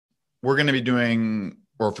we're going to be doing,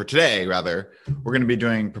 or for today rather, we're going to be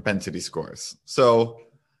doing propensity scores. So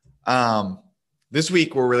this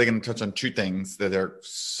week, we're really going to touch on two things that are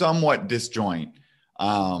somewhat disjoint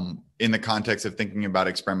in the context of thinking about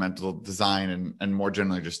experimental design and more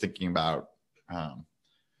generally just thinking about, I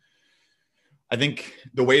think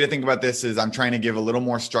the way to think about this is I'm trying to give a little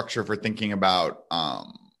more structure for thinking about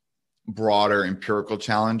broader empirical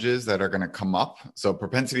challenges that are going to come up. So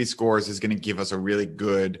propensity scores is going to give us a really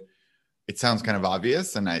good, it sounds kind of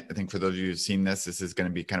obvious. And I think for those of you who've seen this is going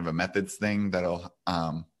to be kind of a methods thing that'll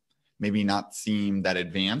maybe not seem that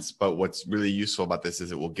advanced, but what's really useful about this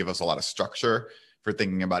is it will give us a lot of structure for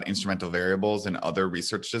thinking about instrumental variables and other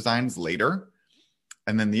research designs later.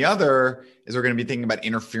 And then the other is we're going to be thinking about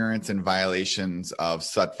interference and violations of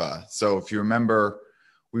SUTVA. So if you remember,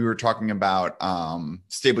 we were talking about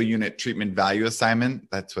stable unit treatment value assignment.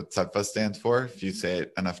 That's what SUTVA stands for. If you say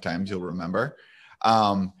it enough times, you'll remember.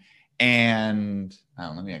 And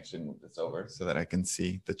let me actually move this over so that I can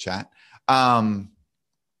see the chat.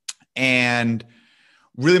 And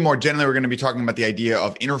really more generally, we're going to be talking about the idea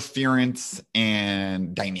of interference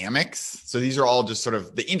and dynamics. So these are all just sort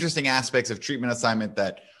of the interesting aspects of treatment assignment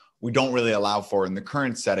that we don't really allow for in the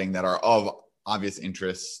current setting that are of obvious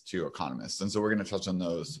interest to economists. And so we're going to touch on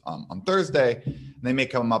those on Thursday. They may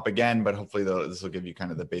come up again, but hopefully this will give you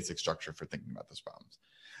kind of the basic structure for thinking about those problems.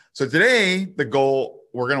 So today, the goal,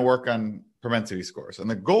 we're going to work on propensity scores. And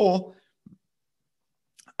the goal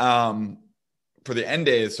for the end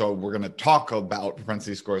days, so we're going to talk about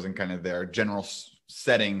propensity scores and kind of their general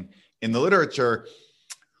setting in the literature.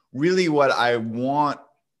 Really what I want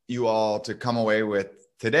you all to come away with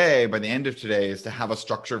today, by the end of today, is to have a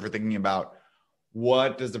structure for thinking about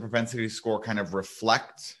what does the propensity score kind of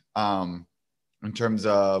reflect in terms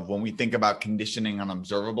of when we think about conditioning on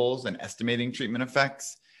observables and estimating treatment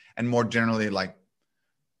effects. And more generally, like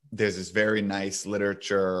there's this very nice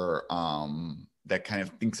literature that kind of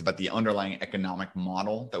thinks about the underlying economic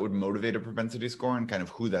model that would motivate a propensity score and kind of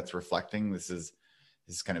who that's reflecting. This is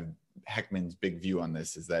kind of Heckman's big view on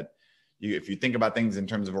this, is that if you think about things in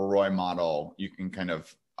terms of a Roy model, you can kind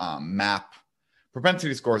of map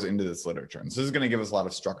propensity scores into this literature. And so this is going to give us a lot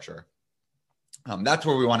of structure. That's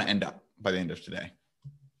where we want to end up by the end of today.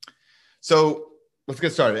 So let's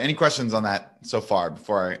get started. Any questions on that so far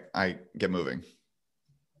before I get moving?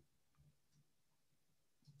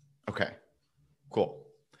 Okay. Cool.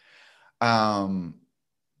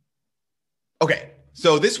 Okay,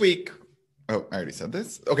 so this week, oh, I already said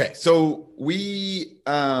this. Okay, so we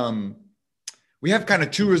have kind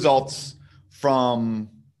of two results from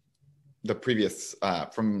the previous,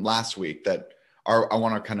 from last week that I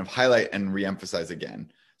want to kind of highlight and reemphasize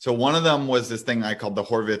again. So one of them was this thing I called the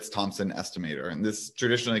Horvitz-Thompson estimator. And this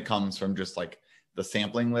traditionally comes from just like the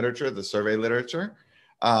sampling literature, the survey literature.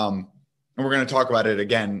 And we're going to talk about it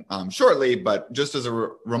again shortly, but just as a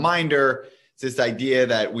reminder, it's this idea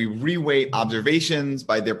that we reweight observations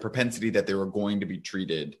by their propensity that they were going to be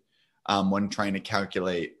treated when trying to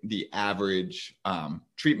calculate the average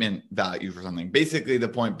treatment value for something. Basically, the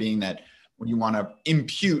point being that when you want to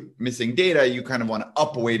impute missing data, you kind of want to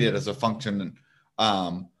upweight it as a function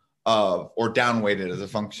of, or downweight it as a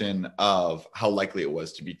function of how likely it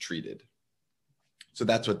was to be treated. So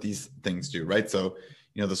that's what these things do, right? So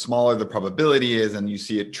the smaller the probability is and you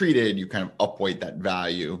see it treated, you kind of upweight that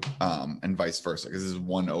value and vice versa, because this is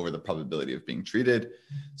 1 over the probability of being treated.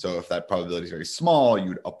 So if that probability is very small, you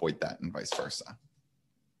would upweight that and vice versa.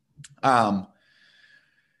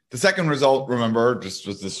 The second result, remember, just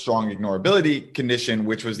was the strong ignorability condition,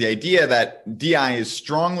 which was the idea that DI is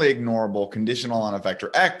strongly ignorable, conditional on a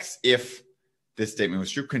vector X, if this statement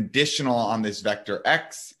was true, conditional on this vector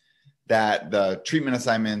X, that the treatment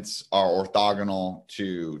assignments are orthogonal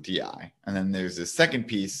to DI. And then there's this second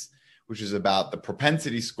piece, which is about the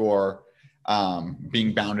propensity score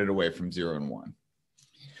being bounded away from 0 and 1.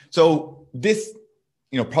 So this,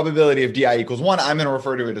 probability of DI equals 1, I'm going to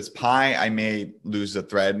refer to it as pi. I may lose the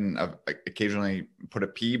thread and occasionally put a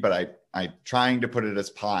p, but I'm trying to put it as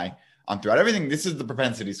pi throughout everything. This is the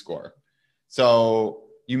propensity score. So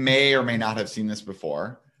you may or may not have seen this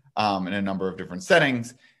before in a number of different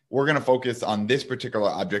settings. We're going to focus on this particular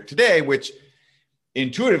object today, which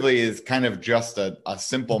intuitively is kind of just a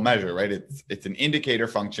simple measure, right? It's an indicator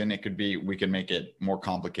function. It could be, we can make it more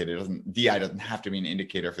complicated. DI doesn't have to be an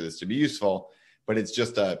indicator for this to be useful, but it's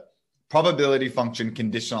just a probability function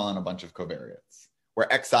conditional on a bunch of covariates, where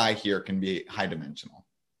xi here can be high dimensional.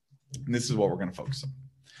 And this is what we're going to focus on.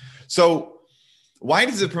 So why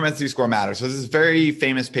does the propensity score matter? So this is a very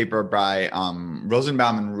famous paper by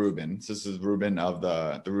Rosenbaum and Rubin. So this is Rubin of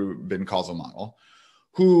the Rubin causal model,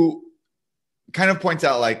 who kind of points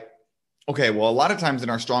out, like, okay, well, a lot of times in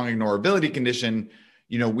our strong ignorability condition,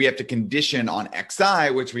 we have to condition on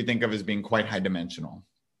xi, which we think of as being quite high dimensional.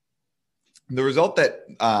 The result that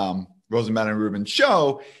Rosenbaum and Rubin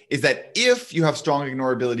show is that if you have strong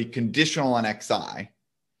ignorability conditional on xi,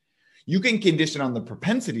 you can condition on the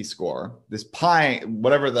propensity score, this pi,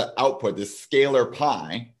 whatever the output, this scalar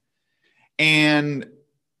pi, and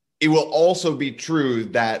it will also be true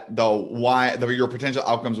that your potential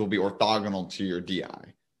outcomes will be orthogonal to your di.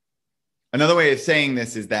 Another way of saying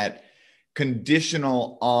this is that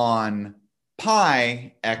conditional on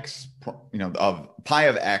pi x, of pi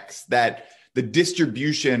of x, that the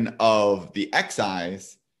distribution of the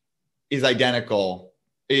xi's is identical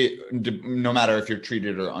no matter if you're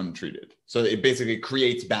treated or untreated. So it basically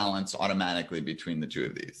creates balance automatically between the two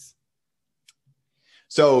of these.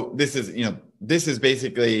 So this is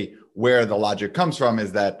basically where the logic comes from,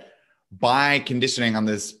 is that by conditioning on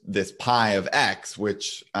this pi of x,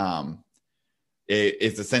 which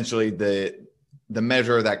is essentially the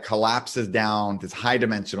measure that collapses down this high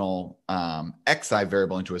dimensional xi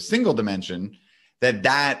variable into a single dimension,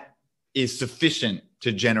 that is sufficient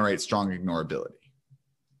to generate strong ignorability.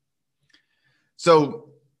 So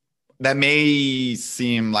that may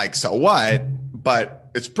seem like, so what, but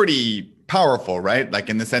it's pretty powerful, right? Like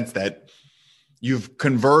in the sense that you've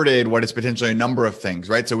converted what is potentially a number of things,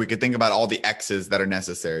 right? So we could think about all the X's that are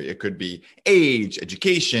necessary. It could be age,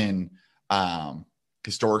 education,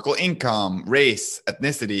 historical income, race,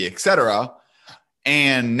 ethnicity, etc.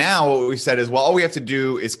 And now what we said is, well, all we have to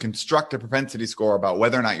do is construct a propensity score about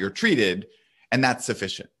whether or not you're treated, and that's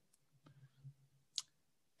sufficient.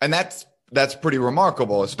 And that's pretty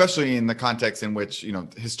remarkable, especially in the context in which,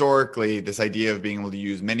 historically, this idea of being able to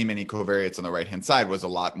use many, many covariates on the right-hand side was a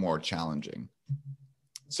lot more challenging.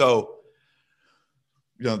 So,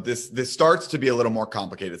 this starts to be a little more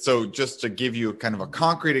complicated. So just to give you kind of a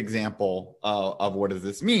concrete example of what does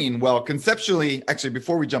this mean? Well, conceptually, actually,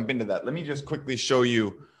 before we jump into that, let me just quickly show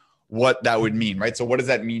you what that would mean, right? So what does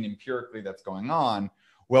that mean empirically that's going on?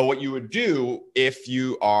 Well, what you would do if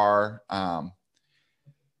you are,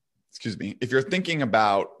 if you're thinking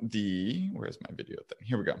about where's my video thing?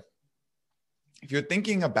 Here we go. If you're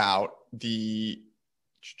thinking about the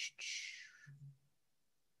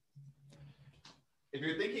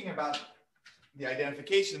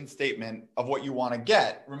identification statement of what you want to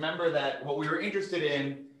get, remember that what we were interested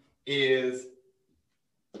in is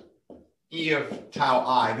E of tau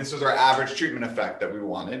I. This was our average treatment effect that we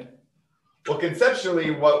wanted. Well,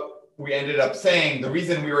 conceptually, what we ended up saying, the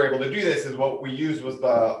reason we were able to do this is what we used was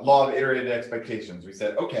the law of iterated expectations. We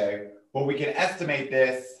said, okay, well, we can estimate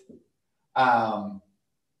this.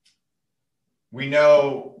 We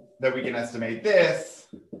know that we can estimate this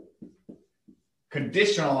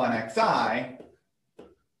conditional on xi,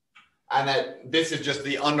 and that this is just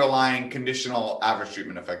the underlying conditional average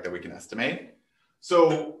treatment effect that we can estimate.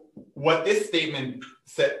 So what this statement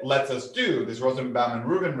lets us do, this Rosenbaum and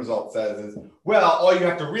Rubin result says is, well, all you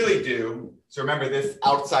have to really do, so remember this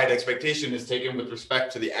outside expectation is taken with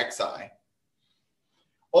respect to the xi.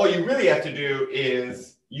 All you really have to do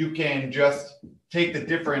is you can just take the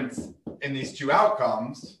difference in these two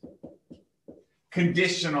outcomes,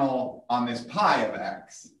 conditional on this pi of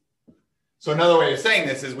x. So another way of saying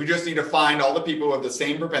this is we just need to find all the people who have the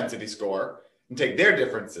same propensity score and take their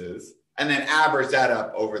differences and then average that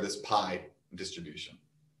up over this pi distribution.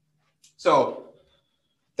 So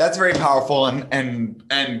that's very powerful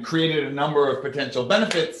and created a number of potential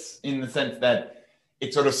benefits in the sense that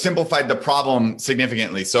it sort of simplified the problem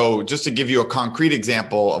significantly. So just to give you a concrete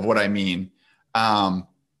example of what I mean,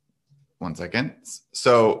 one second.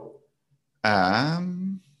 So to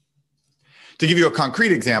give you a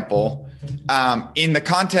concrete example, in the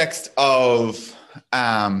context of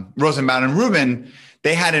Rosenbaum and Rubin,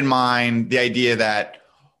 they had in mind the idea that,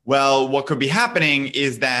 well, what could be happening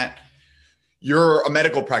is that you're a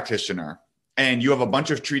medical practitioner and you have a bunch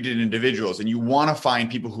of treated individuals and you want to find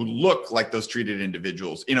people who look like those treated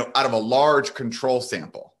individuals, out of a large control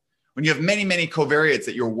sample. When you have many, many covariates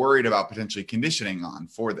that you're worried about potentially conditioning on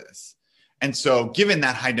for this. And so given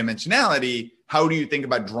that high dimensionality, how do you think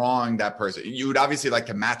about drawing that person? You would obviously like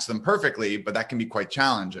to match them perfectly, but that can be quite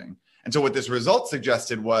challenging. And so what this result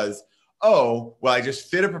suggested was, oh, well, I just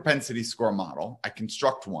fit a propensity score model. I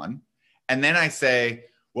construct one. And then I say,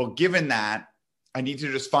 well, given that, I need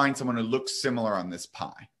to just find someone who looks similar on this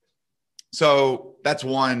pi. So that's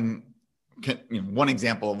one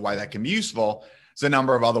example of why that can be useful. There's a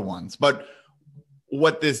number of other ones. But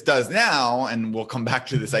what this does now, and we'll come back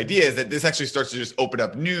to this idea, is that this actually starts to just open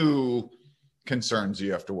up new concerns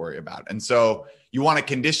you have to worry about. And so you want to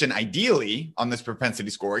condition ideally on this propensity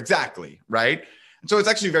score exactly, right? And so it's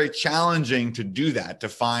actually very challenging to do that, to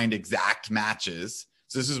find exact matches.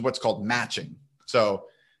 So this is what's called matching. So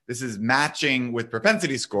this is matching with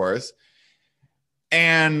propensity scores.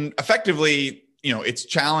 And effectively, it's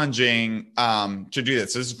challenging to do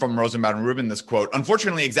this. So this is from Rosenbaum and Rubin, this quote.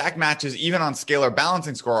 Unfortunately, exact matches, even on scalar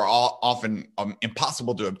balancing score, are often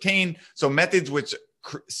impossible to obtain. So methods which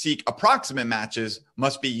seek approximate matches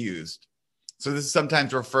must be used. So this is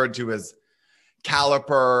sometimes referred to as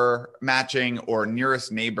caliper matching or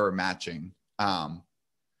nearest neighbor matching.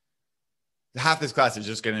 Half this class is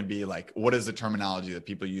just going to be like, what is the terminology that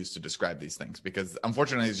people use to describe these things? Because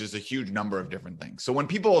unfortunately, it's just a huge number of different things. So when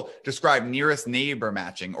people describe nearest neighbor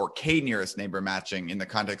matching or K nearest neighbor matching in the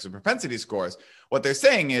context of propensity scores, what they're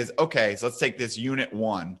saying is, okay, so let's take this unit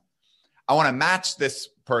 1. I want to match this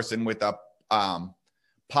person with a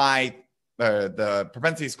the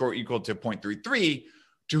propensity score equal to 0.33.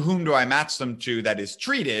 To whom do I match them to that is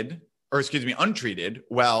untreated?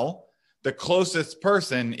 Well, the closest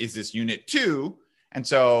person is this unit 2. And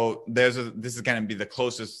so this is going to be the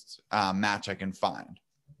closest match I can find.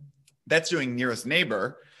 That's doing nearest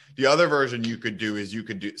neighbor. The other version you could do is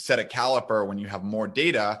set a caliper when you have more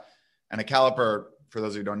data. And a caliper, for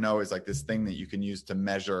those who don't know, is like this thing that you can use to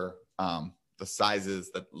measure the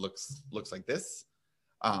sizes that looks like this.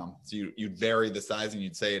 So you'd vary the size and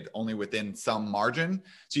you'd say it only within some margin.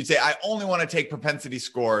 So you'd say, I only want to take propensity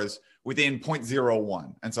scores within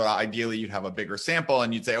 0.01. And so ideally you'd have a bigger sample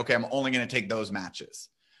and you'd say, okay, I'm only going to take those matches.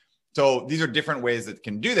 So these are different ways that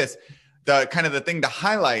can do this. The thing to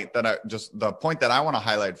highlight the point that I want to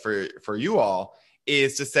highlight for you all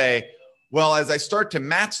is to say, well, as I start to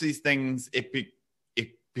match these things, it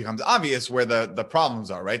becomes obvious where the problems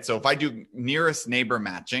are, right? So if I do nearest neighbor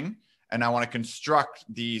matching and I want to construct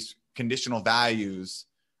these conditional values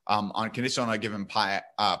conditional on a given pi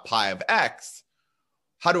of x,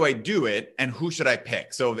 how do I do it and who should I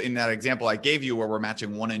pick? So in that example I gave you where we're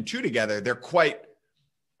matching 1 and 2 together, they're quite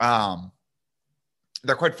far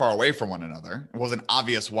away from one another. It wasn't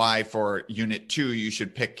obvious why for unit 2 you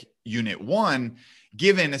should pick unit 1,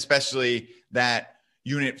 given especially that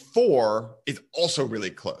unit 4 is also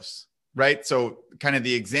really close, right? So kind of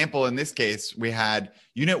the example in this case, we had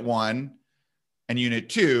unit 1 and unit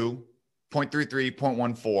 2, 0.33,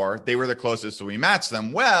 0.14, they were the closest, so we matched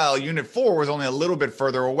them. Well, unit 4 was only a little bit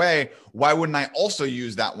further away. Why wouldn't I also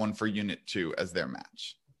use that one for unit 2 as their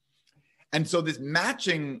match? And so this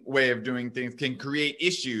matching way of doing things can create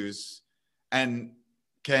issues and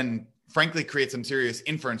can frankly create some serious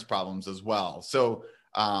inference problems as well. So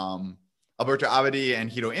Alberto Abadi and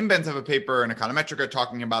Hito Imbens have a paper in Econometrica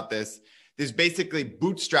talking about this. There's basically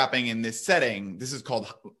bootstrapping in this setting. This is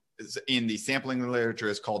called, in the sampling literature,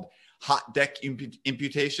 is called hot deck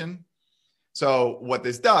imputation. So what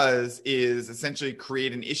this does is essentially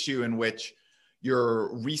create an issue in which you're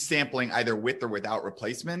resampling either with or without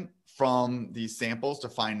replacement from these samples to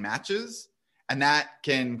find matches. And that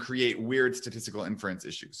can create weird statistical inference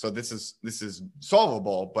issues. So this is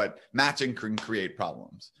solvable, but matching can create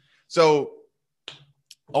problems. So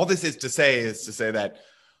all this is to say that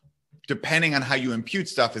depending on how you impute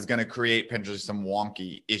stuff is going to create potentially some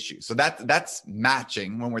wonky issues. So that's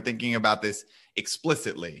matching when we're thinking about this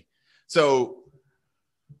explicitly. So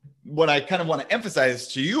what I kind of want to emphasize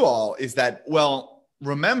to you all is that, well,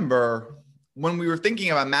 remember when we were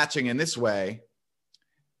thinking about matching in this way,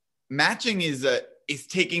 matching is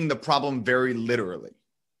taking the problem very literally,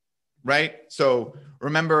 right? So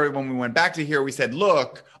remember when we went back to here, we said,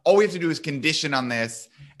 look, all we have to do is condition on this,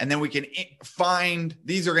 and then we can find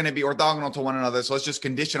these are going to be orthogonal to one another. So let's just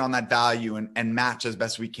condition on that value and match as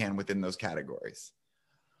best we can within those categories.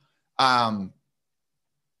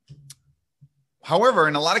 However,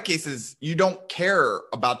 in a lot of cases, you don't care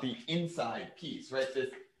about the inside piece, right?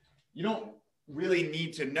 You don't really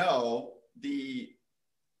need to know the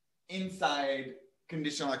inside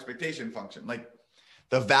conditional expectation function. Like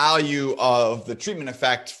the value of the treatment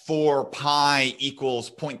effect for pi equals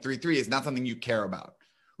 0.33 is not something you care about.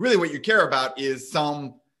 Really what you care about is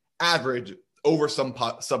some average over some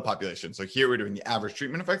subpopulation. So here we're doing the average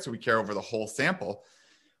treatment effect. So we care over the whole sample,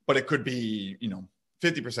 but it could be,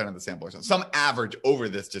 50% of the sample or something, some average over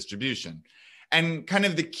this distribution. And kind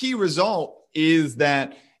of the key result is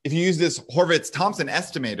that if you use this Horvitz-Thompson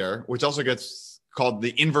estimator, which also gets called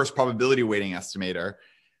the inverse probability weighting estimator,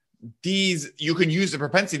 you can use the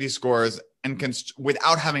propensity scores and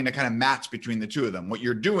without having to kind of match between the two of them. What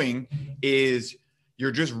you're doing is you're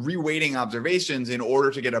just reweighting observations in order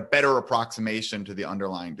to get a better approximation to the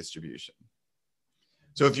underlying distribution.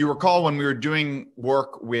 So if you recall when we were doing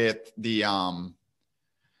work with the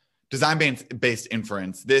design-based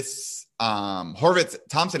inference, this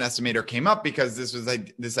Horvitz-Thompson estimator came up because this was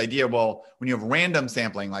this idea, well, when you have random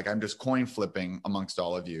sampling, like I'm just coin flipping amongst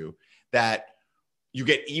all of you, that you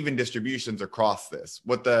get even distributions across this.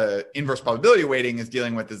 What the inverse probability weighting is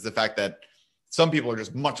dealing with is the fact that some people are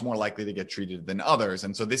just much more likely to get treated than others.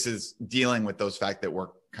 And so this is dealing with those fact that we're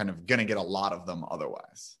kind of going to get a lot of them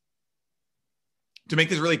otherwise. To make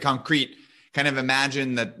this really concrete, kind of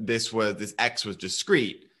imagine that this X was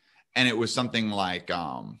discrete and it was something like,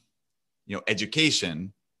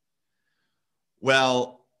 education.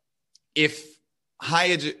 Well, if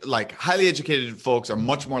highly educated folks are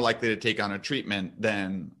much more likely to take on a treatment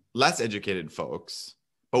than less educated folks,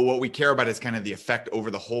 but what we care about is kind of the effect over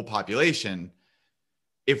the whole population.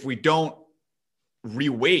 If we don't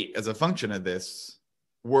reweight as a function of this,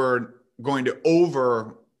 we're going to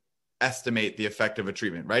overestimate the effect of a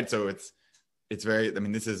treatment, right? So it's very, I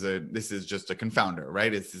mean, this is just a confounder,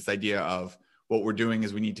 right? It's this idea of what we're doing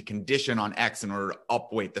is we need to condition on X in order to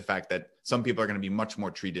upweight the fact that some people are going to be much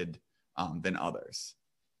more treated than others.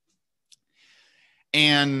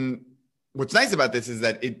 And what's nice about this is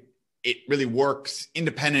that it really works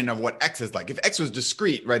independent of what X is like. If X was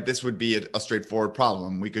discrete, right, this would be a straightforward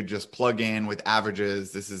problem. We could just plug in with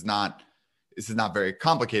averages. This is not very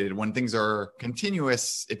complicated. When things are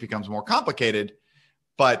continuous, it becomes more complicated,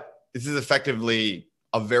 but this is effectively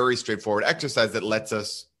a very straightforward exercise that lets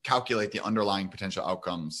us calculate the underlying potential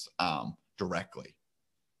outcomes directly.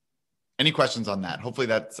 Any questions on that? Hopefully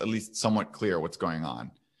that's at least somewhat clear what's going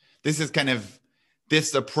on. This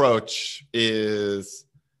approach is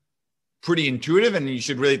pretty intuitive, and you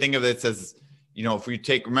should really think of this as, if we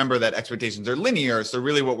remember that expectations are linear. So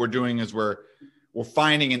really what we're doing is we're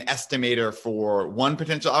finding an estimator for one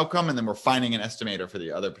potential outcome, and then we're finding an estimator for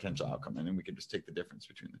the other potential outcome. And then we can just take the difference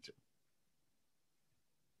between the two.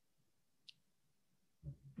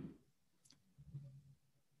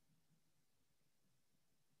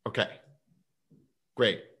 Okay,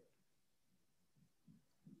 great.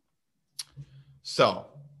 So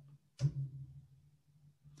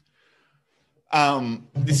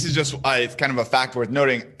this is just, it's kind of a fact worth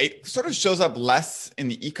noting. It sort of shows up less in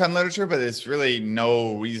the econ literature, but there's really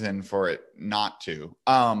no reason for it not to.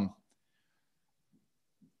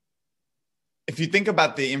 If you think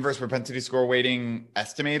about the inverse propensity score weighting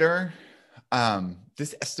estimator,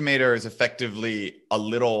 this estimator is effectively a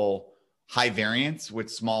little high variance with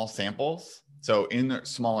small samples. So in the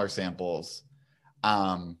smaller samples,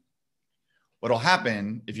 what'll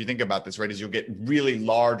happen if you think about this, right, is you'll get really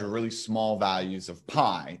large or really small values of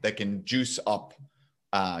pi that can juice up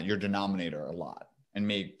your denominator a lot and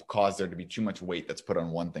may cause there to be too much weight that's put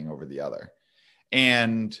on one thing over the other.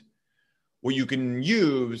 And what you can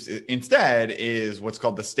use instead is what's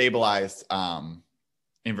called the stabilized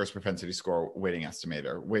inverse propensity score weighting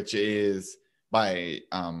estimator, which is by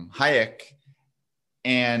Hayek.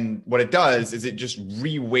 And what it does is it just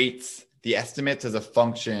reweights the estimates as a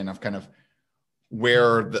function of kind of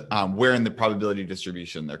where in the probability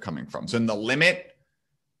distribution they're coming from. So in the limit,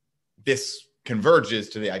 this converges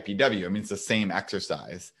to the IPW. I mean, it's the same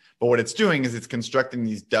exercise, but what it's doing is it's constructing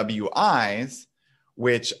these WIs,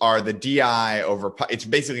 which are the DI over, it's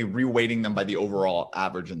basically reweighting them by the overall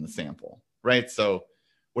average in the sample, right? So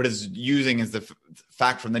what it's using is the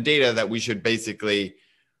fact from the data that we should basically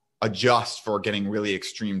adjust for getting really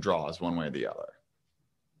extreme draws one way or the other.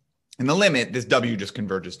 In the limit, this W just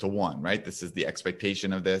converges to 1, right? This is the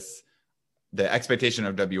expectation of this. The expectation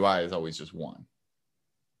of WI is always just 1.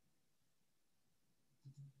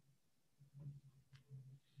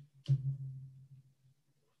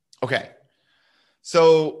 Okay.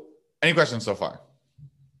 So any questions so far?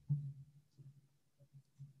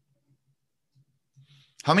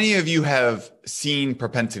 How many of you have seen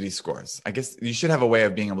propensity scores? I guess you should have a way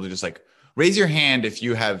of being able to just like raise your hand if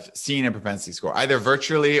you have seen a propensity score, either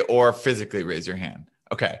virtually or physically raise your hand.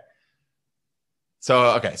 Okay.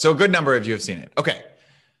 So a good number of you have seen it. Okay.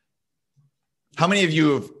 How many of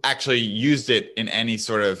you have actually used it in any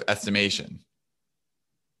sort of estimation?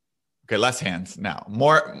 Okay, less hands now.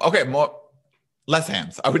 Less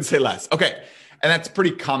hands. I would say less. Okay. And that's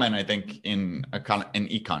pretty common, I think, in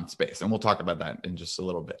econ space. And we'll talk about that in just a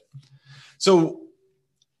little bit. So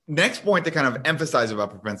next point to kind of emphasize about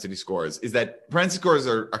propensity scores is that propensity scores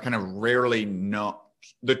are kind of rarely known.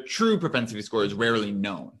 The true propensity score is rarely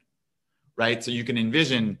known, right? So you can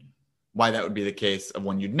envision why that would be the case of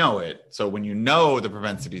when you know it. So when you know the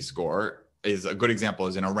propensity score is a good example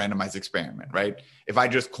is in a randomized experiment, right? If I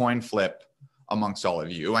just coin flip amongst all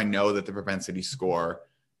of you, I know that the propensity score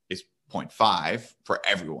is 0.5 for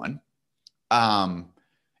everyone.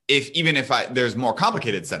 There's more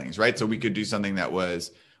complicated settings, right? So we could do something that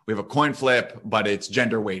was, we have a coin flip, but it's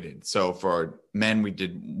gender weighted. So for men, we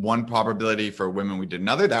did one probability. For women, we did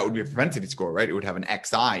another. That would be a propensity score, right? It would have an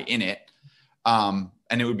XI in it.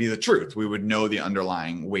 And it would be the truth. We would know the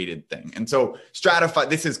underlying weighted thing. And so stratify,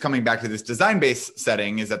 this is coming back to this design-based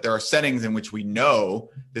setting, is that there are settings in which we know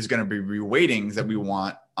there's going to be reweightings that we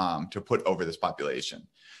want to put over this population.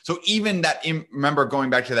 So even that, remember going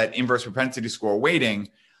back to that inverse propensity score weighting,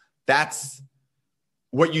 that's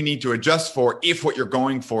what you need to adjust for if what you're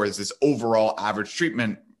going for is this overall average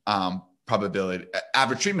treatment probability,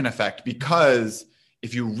 average treatment effect, because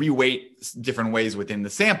if you reweight different ways within the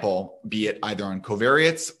sample, be it either on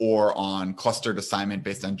covariates or on clustered assignment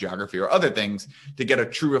based on geography or other things, to get a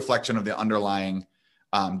true reflection of the underlying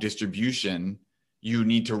distribution, you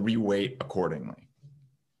need to reweight accordingly.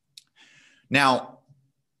 Now,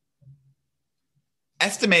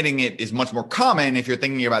 estimating it is much more common if you're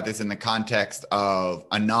thinking about this in the context of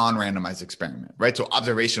a non-randomized experiment, right? So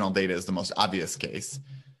observational data is the most obvious case.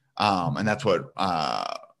 And that's what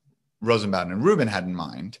Rosenbaum and Rubin had in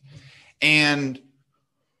mind. And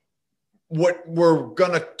what we're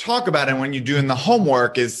going to talk about, and when you're doing the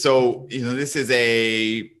homework, is this is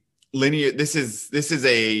a linear, this is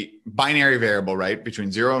a binary variable, right?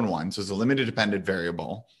 Between 0 and 1. So it's a limited dependent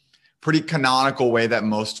variable. Pretty canonical way that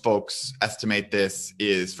most folks estimate this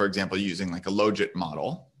is, for example, using like a logit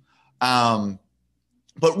model.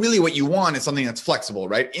 But really what you want is something that's flexible,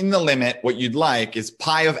 right? In the limit, what you'd like is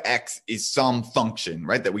pi of x is some function,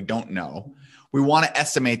 right, that we don't know. We want to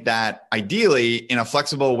estimate that ideally in a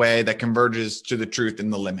flexible way that converges to the truth in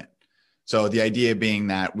the limit. So the idea being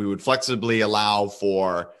that we would flexibly allow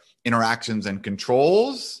for interactions and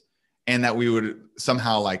controls, and that we would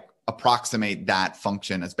somehow like approximate that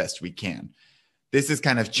function as best we can. This is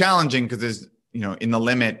kind of challenging because there's, in the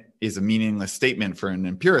limit is a meaningless statement for an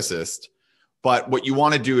empiricist. But what you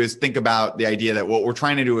want to do is think about the idea that what we're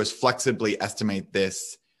trying to do is flexibly estimate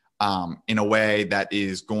this in a way that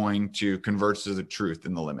is going to converge to the truth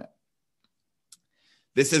in the limit.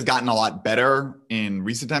 This has gotten a lot better in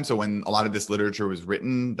recent times. So when a lot of this literature was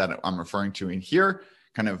written that I'm referring to in here,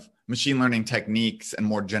 kind of machine learning techniques and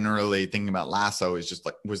more generally thinking about lasso is just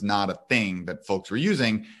like was not a thing that folks were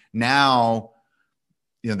using. Now,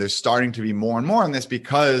 there's starting to be more and more on this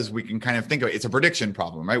because we can kind of think of it. It's a prediction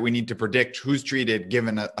problem, right? We need to predict who's treated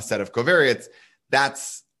given a set of covariates.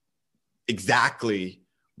 That's exactly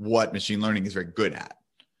what machine learning is very good at.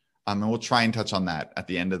 And we'll try and touch on that at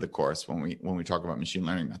the end of the course when we talk about machine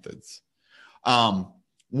learning methods.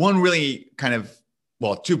 One really kind of,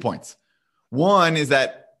 2 points. One is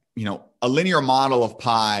that, a linear model of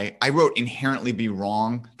pi, I wrote inherently be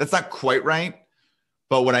wrong. That's not quite right.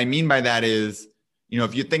 But what I mean by that is,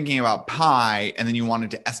 if you're thinking about pi and then you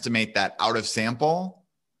wanted to estimate that out of sample,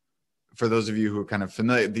 for those of you who are kind of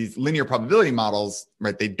familiar, these linear probability models,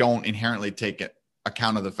 right, they don't inherently take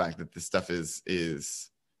account of the fact that this stuff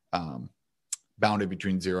is bounded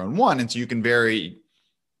between 0 and 1. And so you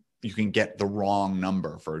can get the wrong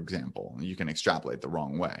number, for example. You can extrapolate the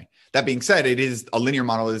wrong way. That being said, a linear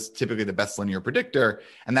model is typically the best linear predictor.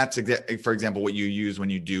 And that's, for example, what you use when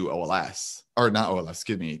you do OLS, or not OLS,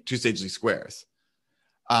 excuse me, two-stage least squares.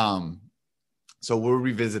 So we'll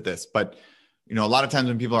revisit this, but a lot of times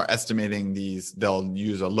when people are estimating these, they'll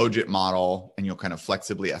use a logit model and you'll kind of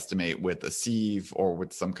flexibly estimate with a sieve or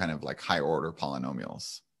with some kind of like higher order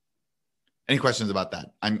polynomials. Any questions about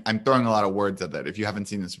that? I'm throwing a lot of words at that. If you haven't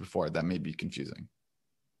seen this before, that may be confusing.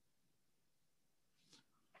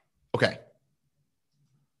 Okay.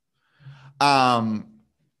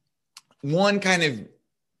 One kind of,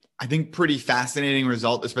 I think, pretty fascinating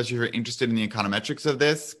result, especially if you're interested in the econometrics of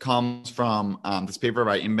this, comes from this paper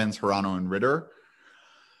by Imbens, Hirano, and Ritter.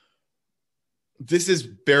 This is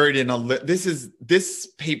buried in this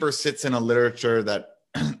paper sits in a literature that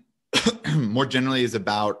more generally is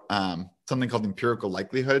about something called empirical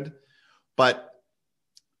likelihood, but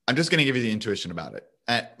I'm just going to give you the intuition about it.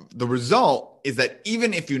 The result is that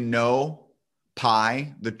even if you know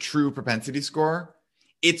pi, the true propensity score,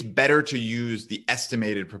 it's better to use the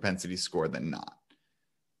estimated propensity score than not.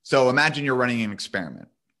 So imagine you're running an experiment.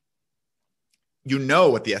 You know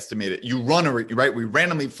what the estimated, right? We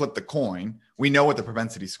randomly flip the coin. We know what the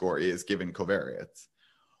propensity score is given covariates.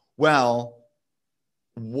 Well,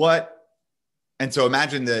 and so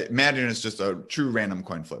imagine it's just a true random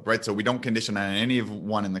coin flip, right? So we don't condition on any of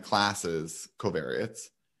one in the class's covariates.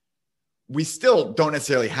 We still don't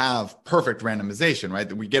necessarily have perfect randomization, right?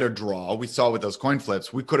 That we get a draw. We saw with those coin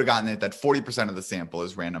flips, we could have gotten it that 40% of the sample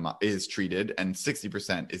is treated and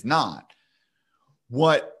 60% is not.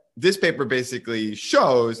 What this paper basically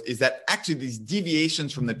shows is that actually these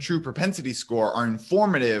deviations from the true propensity score are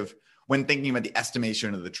informative when thinking about the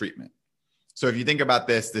estimation of the treatment. So if you think about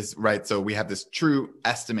this, right, so we have this true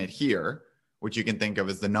estimate here, which you can think of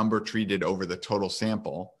as the number treated over the total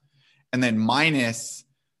sample, and then minus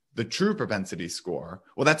the true propensity score.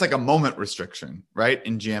 Well, that's like a moment restriction, right,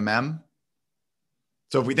 in GMM.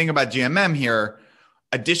 So if we think about GMM here,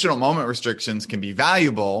 additional moment restrictions can be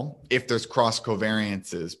valuable if there's cross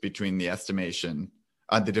covariances between the estimation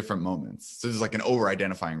at the different moments. So this is like an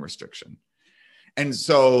over-identifying restriction. And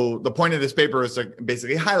so the point of this paper is to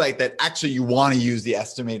basically highlight that actually you want to use the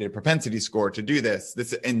estimated propensity score to do this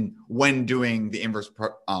when doing the inverse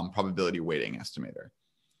probability weighting estimator.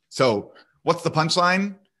 So what's the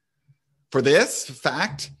punchline for this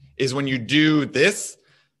fact is when you do this,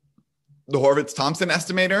 the Horvitz-Thompson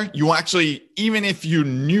estimator, you actually, even if you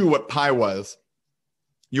knew what pi was,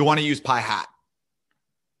 you want to use pi hat.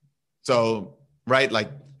 So, right,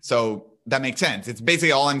 like, so that makes sense. It's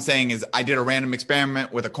basically all I'm saying is I did a random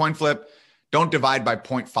experiment with a coin flip. Don't divide by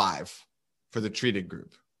 0.5 for the treated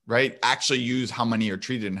group, right? Actually use how many are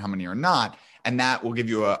treated and how many are not. And that will give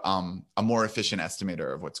you a more efficient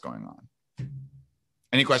estimator of what's going on.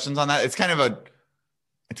 Any questions on that? It's kind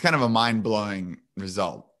of a mind-blowing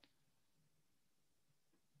result.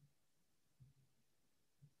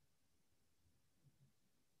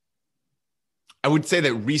 I would say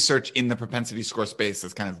that research in the propensity score space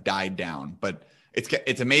has kind of died down, but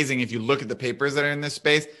it's amazing if you look at the papers that are in this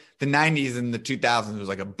space. The 90s and the 2000s was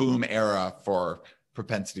like a boom era for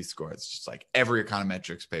propensity scores. It's just like every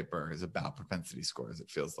econometrics paper is about propensity scores, it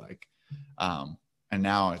feels like. And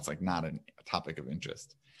now it's like not a topic of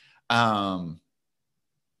interest.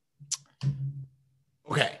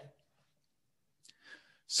 Okay.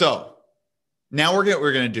 So now what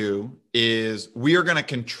we're going to do is we are going to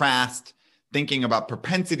contrast thinking about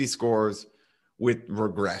propensity scores with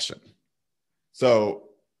regression. So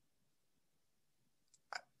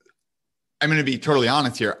I'm going to be totally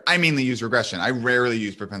honest here. I mainly use regression. I rarely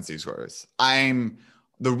use propensity scores.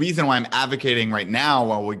 The reason why I'm advocating right now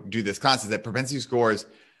while we do this class is that propensity scores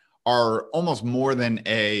are almost more than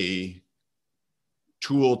a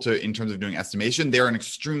tool in terms of doing estimation. They're an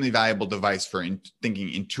extremely valuable device for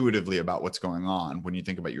thinking intuitively about what's going on when you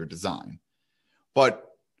think about your design. But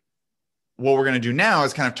what we're going to do now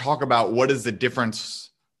is kind of talk about what is the difference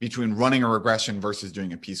between running a regression versus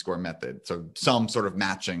doing a p-score method. So some sort of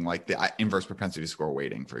matching, like the inverse propensity score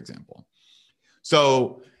weighting, for example.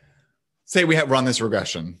 So say we have run this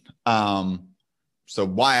regression. So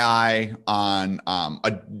yi on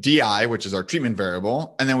a di, which is our treatment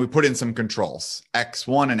variable, and then we put in some controls,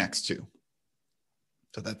 x1 and x2.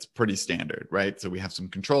 So that's pretty standard, right? So we have some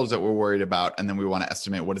controls that we're worried about, and then we want to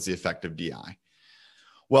estimate what is the effect of di.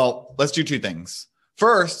 Well, let's do two things.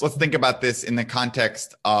 First, let's think about this in the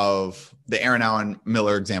context of the Aronow and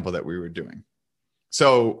Miller example that we were doing.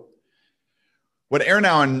 So what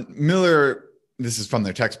Aronow and Miller, this is from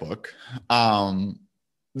their textbook,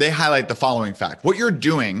 they highlight the following fact. What you're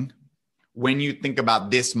doing when you think about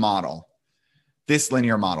this model, this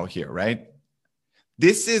linear model here, right?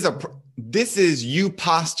 This is you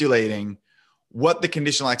postulating what the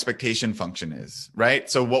conditional expectation function is, right?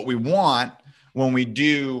 So what we want when we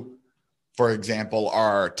do, for example,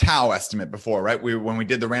 our tau estimate before, right? When we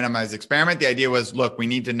did the randomized experiment, the idea was, look, we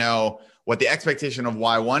need to know what the expectation of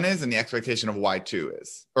y1 is and the expectation of y2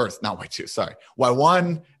 is, or not y2, sorry,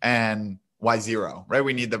 y1 and y0, right?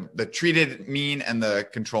 We need the treated mean and the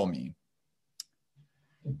control mean.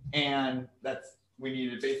 And we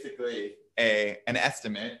needed basically an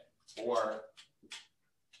estimate for,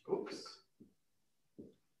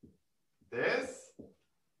 this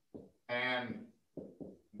and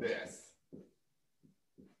this.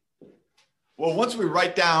 Well, once we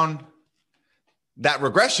write down that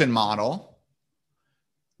regression model,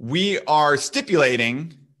 we are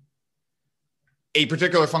stipulating a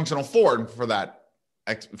particular functional form for that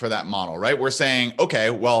model, right? We're saying, okay,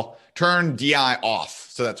 well, turn di off.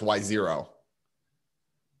 So that's y0.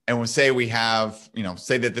 And we'll say we have,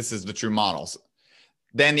 say that this is the true models.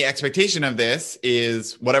 Then the expectation of this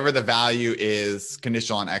is whatever the value is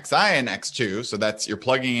conditional on xi and x2. So that's you're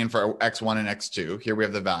plugging in for x1 and x2. Here we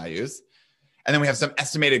have the values. And then we have some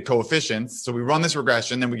estimated coefficients. So we run this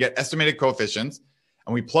regression, then we get estimated coefficients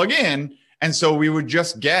and we plug in. And so we would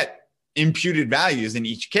just get imputed values in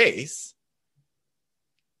each case.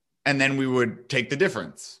 And then we would take the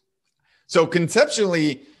difference. So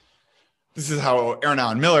conceptually, this is how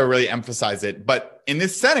Aronow and Miller really emphasize it. But in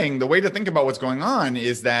this setting, the way to think about what's going on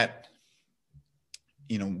is that,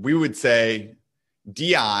 we would say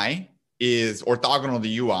di is orthogonal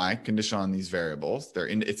to ui, conditional on these variables.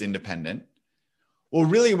 It's independent. Well,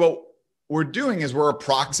 really what we're doing is we're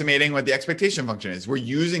approximating what the expectation function is. We're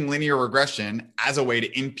using linear regression as a way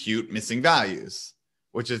to impute missing values,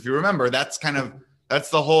 which, if you remember, that's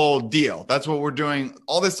the whole deal. That's what we're doing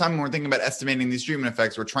all this time when we're thinking about estimating these treatment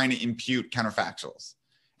effects. We're trying to impute counterfactuals.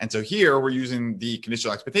 And so here we're using the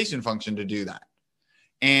conditional expectation function to do that.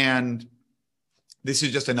 And this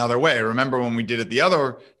is just another way. Remember when we did it the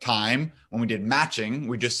other time, when we did matching,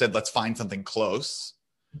 we just said, let's find something close.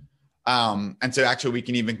 And so actually we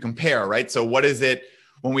can even compare, right? So what is it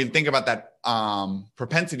when we think about that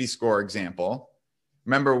propensity score example?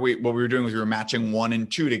 Remember what we were doing was we were matching 1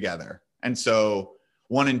 and 2 together. And so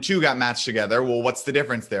 1 and 2 got matched together. Well, what's the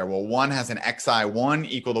difference there? Well, one has an xi1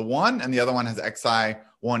 equal to 1 and the other one has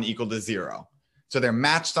xi1 equal to 0. So they're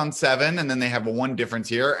matched on 7 and then they have a 1 difference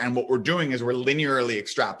here. And what we're doing is we're linearly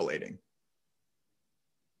extrapolating.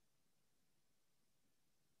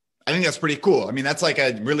 I think that's pretty cool. I mean, that's like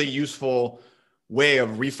a really useful way of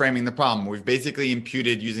reframing the problem. We've basically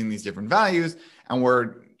imputed using these different values, and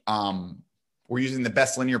we're using the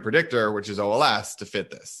best linear predictor, which is OLS, to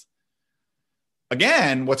fit this.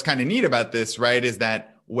 Again, what's kind of neat about this, right, is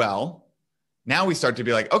that, well, now we start to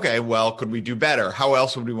be like, okay, well, could we do better? How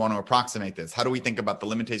else would we want to approximate this? How do we think about the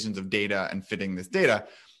limitations of data and fitting this data?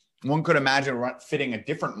 One could imagine fitting a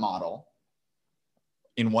different model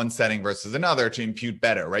in one setting versus another to impute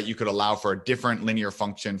better, right? You could allow for a different linear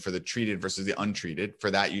function for the treated versus the untreated.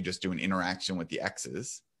 For that, you just do an interaction with the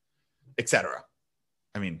x's, et cetera.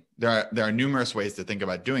 I mean, there are numerous ways to think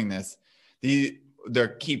about doing this. The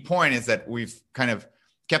key point is that we've kind of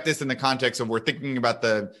kept this in the context of we're thinking about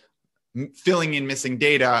the filling in missing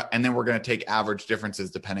data, and then we're going to take average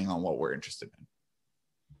differences depending on what we're interested in.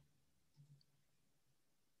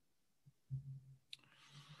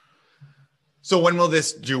 So when will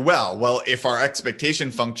this do well? Well, if our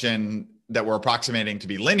expectation function that we're approximating to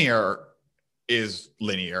be linear is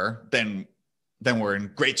linear, then we're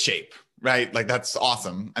in great shape, right? Like, that's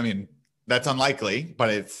awesome. I mean, that's unlikely,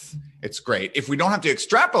 but it's great. If we don't have to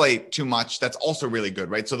extrapolate too much, that's also really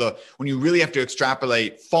good, right? So when you really have to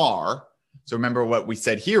extrapolate far, so remember what we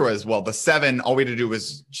said here was, well, the 7, all we had to do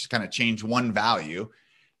was just kind of change one value.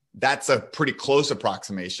 That's a pretty close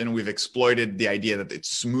approximation. We've exploited the idea that it's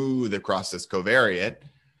smooth across this covariate.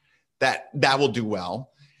 That will do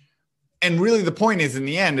well. And really the point is, in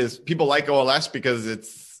the end, is people like OLS because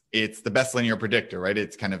it's the best linear predictor, right?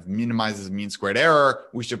 It kind of minimizes mean squared error.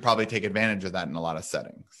 We should probably take advantage of that in a lot of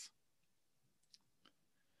settings.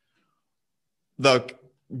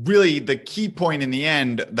 The key point in the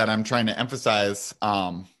end that I'm trying to emphasize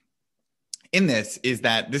in this is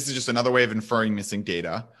that this is just another way of inferring missing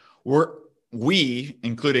data. We,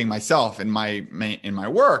 including myself in my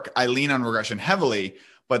work, I lean on regression heavily.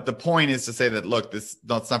 But the point is to say that, look,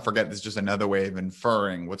 let's not forget, this is just another way of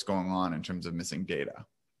inferring what's going on in terms of missing data.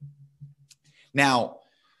 Now,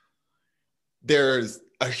 there's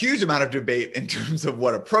a huge amount of debate in terms of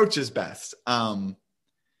what approach is best. We're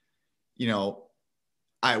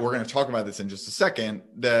going to talk about this in just a second.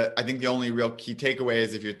 I think the only real key takeaway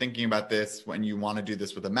is, if you're thinking about this when you want to do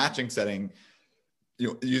this with a matching setting,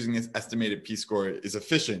 using this estimated p-score is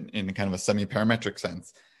efficient in kind of a semi-parametric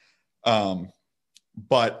sense.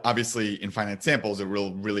 But obviously in finite samples, it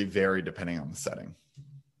will really vary depending on the setting.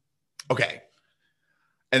 Okay.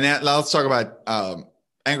 And now let's talk about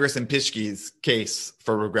Angress and Pischke's case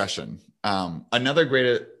for regression. Another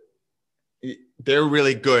great, they're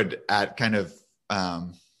really good at kind of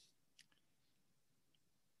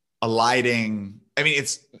eliding. I mean,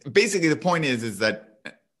 it's basically, the point is that,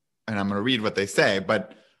 and I'm going to read what they say,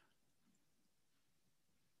 but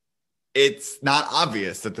it's not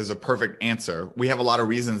obvious that there's a perfect answer. We have a lot of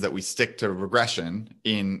reasons that we stick to regression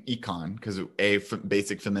in econ because A,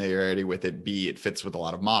 basic familiarity with it, B, it fits with a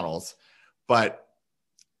lot of models. But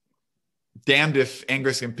damned if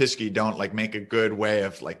Angress and Pischke don't make a good way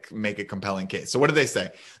of make a compelling case. So what do they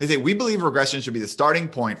say? They say, we believe regression should be the starting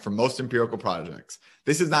point for most empirical projects.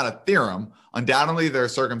 This is not a theorem. Undoubtedly, there are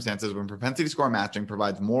circumstances when propensity score matching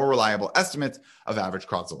provides more reliable estimates of average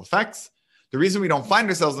causal effects. The reason we don't find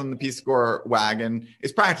ourselves in the p-score wagon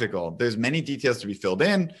is practical. There's many details to be filled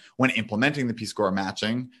in when implementing the p-score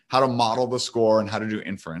matching, how to model the score and how to do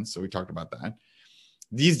inference. So we talked about that.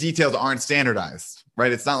 These details aren't standardized,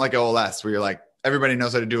 right? It's not like OLS where you're everybody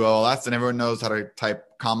knows how to do OLS and everyone knows how to type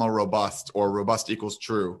comma robust or robust equals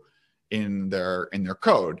true in their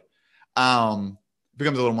code. It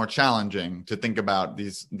becomes a little more challenging to think about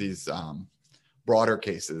these broader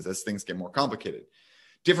cases as things get more complicated.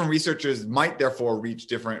 Different researchers might therefore reach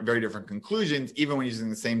very different conclusions, even when using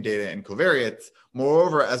the same data and covariates.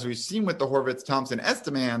 Moreover, as we've seen with the Horvitz-Thompson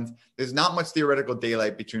estimands, there's not much theoretical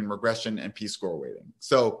daylight between regression and p-score weighting.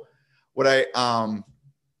 So what I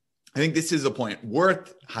think this is a point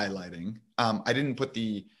worth highlighting. I didn't put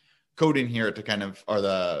the code in here to kind of, or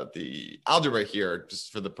the algebra here,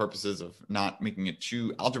 just for the purposes of not making it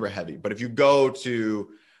too algebra heavy. But if you go to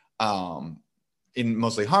in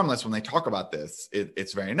Mostly Harmless, when they talk about this,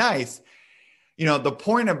 it's very nice. You know, the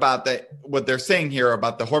point about that, what they're saying here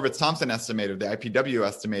about the Horvitz-Thompson estimator, the IPW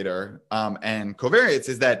estimator, and covariates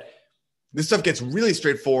is that this stuff gets really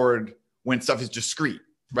straightforward when stuff is discrete,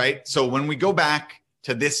 right? So when we go back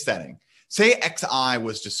to this setting, say xi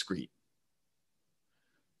was discrete.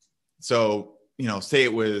 So, you know, say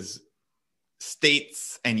it was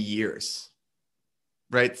states and years,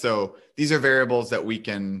 right? So these are variables that we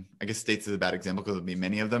can, I guess states is a bad example because there'll be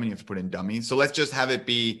many of them and you have to put in dummies. So let's just have it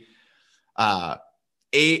be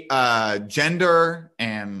gender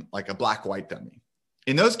and like a black-white dummy.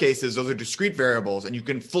 In those cases, those are discrete variables and you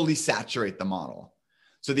can fully saturate the model.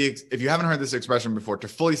 So if you haven't heard this expression before, to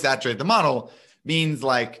fully saturate the model means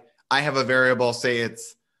like I have a variable, say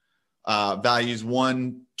it's values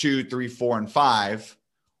 1, 2, 3, 4, and 5.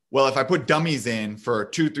 Well, if I put dummies in for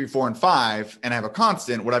 2, 3, 4, and 5, and I have a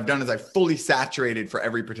constant, what I've done is I've fully saturated for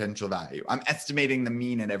every potential value. I'm estimating the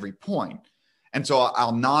mean at every point. And so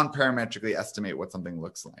I'll non-parametrically estimate what something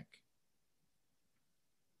looks like.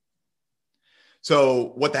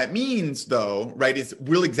 So what that means though, right, is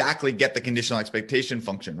we'll exactly get the conditional expectation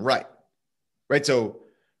function right? So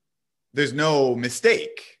there's no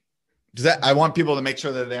mistake. I want people to make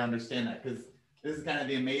sure that they understand that, because this is kind of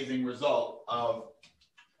the amazing result of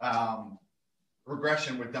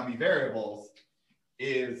regression with dummy variables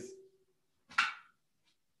is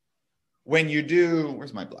when you do,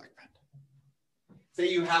 where's my black pen? Say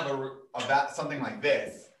you have something like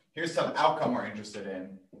this. Here's some outcome we're interested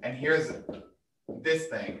in. And here's this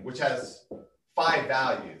thing, which has 5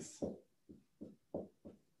 values.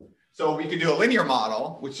 So we could do a linear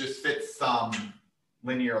model, which just fits some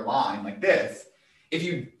linear line like this. If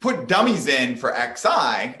you put dummies in for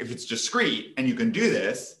xi, if it's discrete, and you can do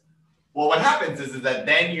this, well, what happens is that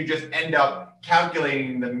then you just end up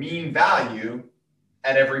calculating the mean value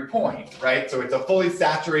at every point, right? So it's a fully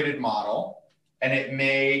saturated model, and it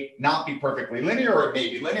may not be perfectly linear, or it may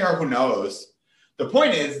be linear, who knows? The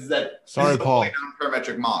point is that this is a fully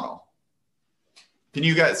non-parametric model. Can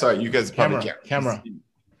you guys, sorry, you guys probably can't. Camera.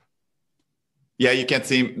 Yeah, you can't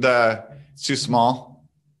see it's too small.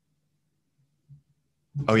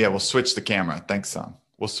 Oh yeah, we'll switch the camera. Thanks, Sam.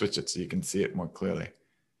 We'll switch it so you can see it more clearly.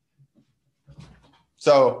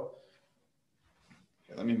 So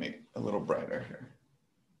let me make it a little brighter here.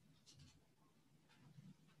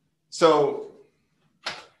 So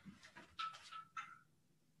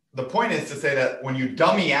the point is to say that when you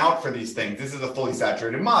dummy out for these things, this is a fully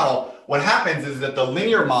saturated model. What happens is that the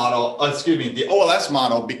linear model, the OLS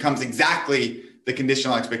model becomes exactly the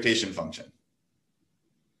conditional expectation function.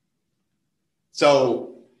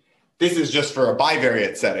 So this is just for a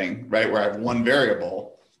bivariate setting, right, where I have one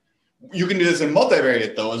variable. You can do this in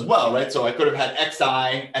multivariate though as well, right? So I could have had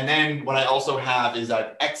xi, and then what I also have is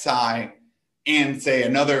I have xi and say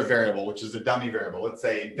another variable, which is a dummy variable. Let's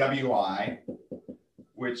say wi,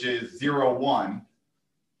 which is 0, 1.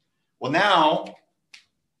 Well, now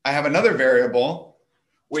I have another variable,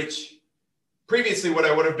 which previously what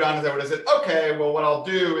I would have done is I would have said, okay, well, what I'll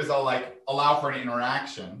do is I'll like allow for an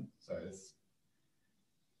interaction. So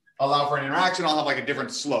allow for an interaction, I'll have like a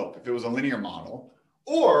different slope if it was a linear model.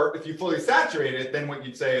 Or if you fully saturate it, then what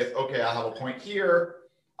you'd say is, okay, I'll have a point here,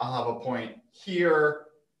 I'll have a point here,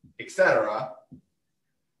 etc.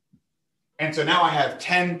 And so now I have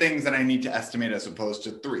 10 things that I need to estimate as opposed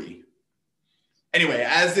to 3. Anyway,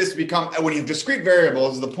 as this becomes, when you have discrete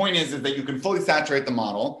variables, the point is that you can fully saturate the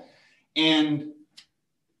model, and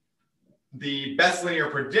the best linear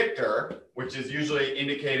predictor, which is usually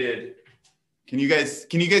indicated, can you guys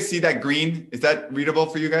see that green? Is that readable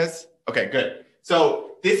for you guys? Okay, good.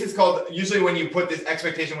 So this is called, usually when you put this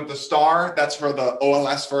expectation with the star, that's for the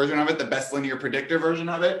OLS version of it, the best linear predictor version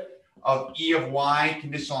of it, of E of Y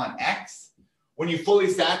conditional on X. When you fully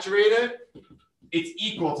saturate it, it's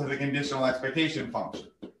equal to the conditional expectation function.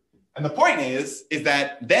 And the point is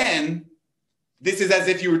that then this is as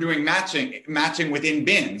if you were doing matching within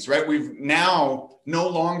bins, right? We've now no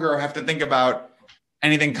longer have to think about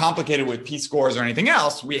anything complicated with p-scores or anything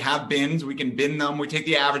else. We have bins, we can bin them, we take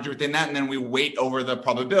the average within that, and then we weight over the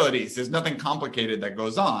probabilities. There's nothing complicated that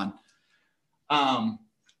goes on.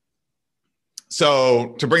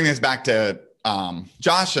 So to bring this back to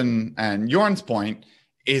Josh and Jorn's point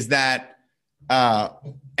is that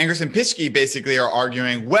Angerson and Pischke basically are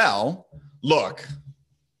arguing, well, look,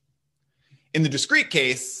 in the discrete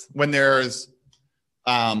case, when there's,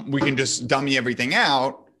 we can just dummy everything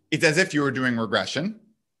out, it's as if you were doing regression.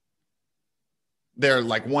 They're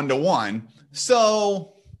like 1-to-1.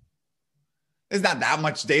 So there's not that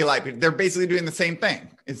much daylight. They're basically doing the same thing.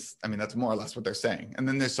 That's more or less what they're saying. And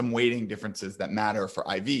then there's some weighting differences that matter for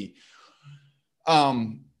IV.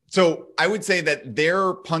 So I would say that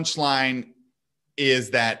their punchline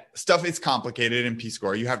is that stuff is complicated in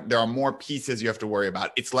P-score. There are more pieces you have to worry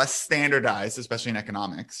about. It's less standardized, especially in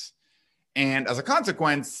economics. And as a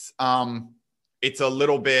consequence, it's a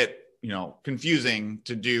little bit, confusing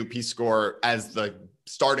to do P-score as the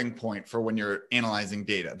starting point for when you're analyzing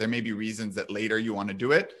data. There may be reasons that later you want to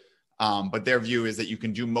do it, but their view is that you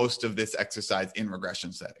can do most of this exercise in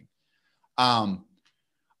regression setting.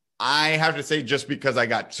 I have to say, just because I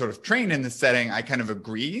got sort of trained in this setting, I kind of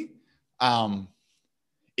agree. I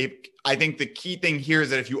think the key thing here is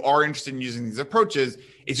that if you are interested in using these approaches,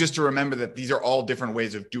 it's just to remember that these are all different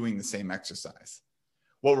ways of doing the same exercise.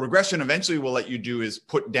 What regression eventually will let you do is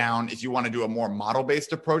put down, if you want to do a more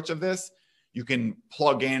model-based approach of this, you can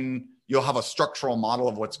plug in, you'll have a structural model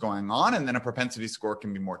of what's going on, and then a propensity score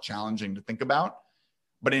can be more challenging to think about.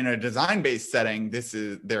 But in a design-based setting,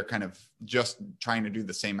 they're kind of just trying to do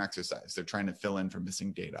the same exercise. They're trying to fill in for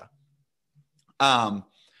missing data.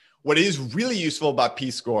 What is really useful about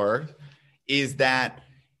P-score is that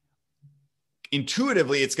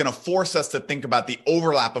intuitively, it's going to force us to think about the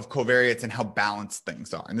overlap of covariates and how balanced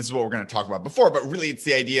things are. And this is what we're going to talk about before, but really it's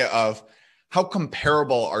the idea of how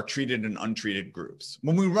comparable are treated and untreated groups.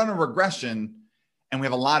 When we run a regression and we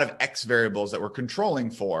have a lot of X variables that we're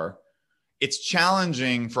controlling for, it's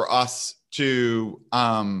challenging for us to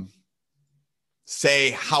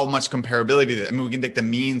say how much comparability. We can take the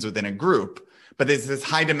means within a group, but there's this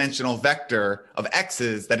high dimensional vector of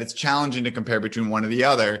X's that it's challenging to compare between one or the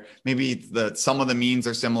other. Maybe some of the means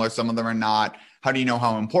are similar, some of them are not. How do you know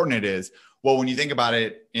how important it is? Well, when you think about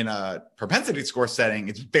it in a propensity score setting,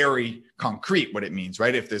 it's very concrete what it means,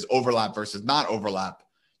 right? If there's overlap versus not overlap,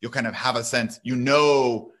 you'll kind of have a sense,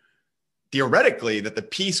 theoretically, that the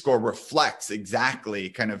P-score reflects exactly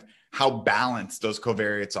kind of how balanced those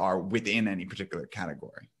covariates are within any particular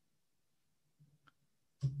category.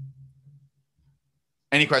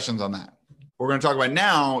 Any questions on that? What we're going to talk about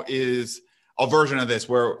now is a version of this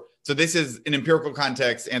so this is an empirical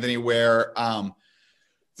context, Anthony, where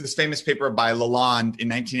this famous paper by Lalonde in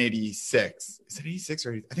 1986. Is it 86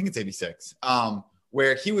 or I think it's 86,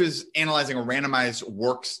 where he was analyzing a randomized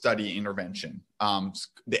work study intervention,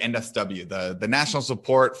 the NSW, the National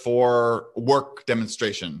Support for Work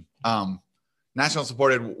Demonstration, National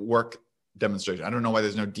Supported Work Demonstration. I don't know why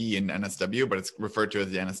there's no D in NSW, but it's referred to as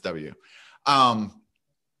the NSW.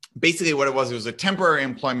 Basically what it was a temporary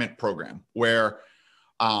employment program where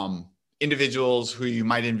individuals who you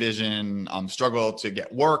might envision struggle to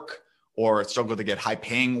get work or struggle to get high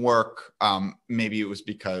paying work. Maybe it was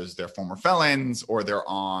because they're former felons or they're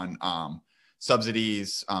on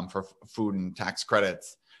subsidies for food and tax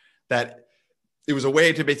credits, that it was a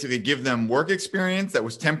way to basically give them work experience that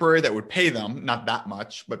was temporary, that would pay them, not that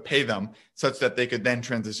much, but pay them such that they could then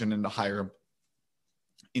transition into higher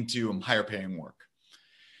paying work.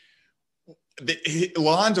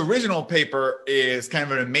 Lalonde's original paper is kind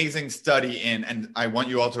of an amazing study and I want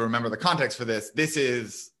you all to remember the context for this. This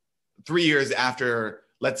is 3 years after,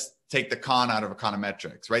 let's take the con out of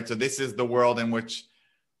econometrics, right? So this is the world in which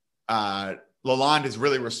Lalonde is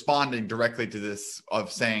really responding directly to this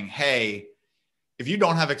of saying, hey, if you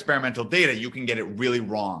don't have experimental data, you can get it really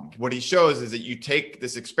wrong. What he shows is that you take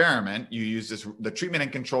this experiment, you use the treatment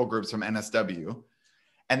and control groups from NSW,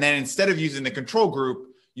 and then instead of using the control group,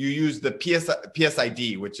 you use the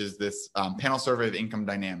PSID, which is this panel survey of income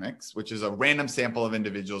dynamics, which is a random sample of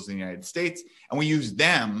individuals in the United States. And we use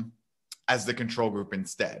them as the control group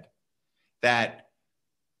instead. That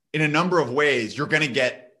in a number of ways, you're going to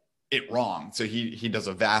get it wrong. So he does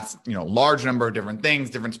a vast, large number of different things,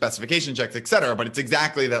 different specification checks, et cetera. But it's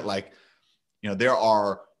exactly that, there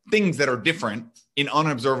are things that are different in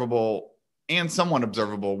unobservable and somewhat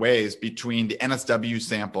observable ways between the NSW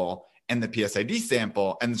sample and the PSID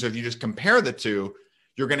sample. And so if you just compare the two,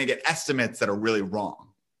 you're going to get estimates that are really wrong.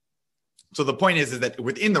 So the point is that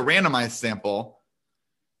within the randomized sample,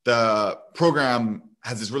 the program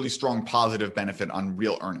has this really strong positive benefit on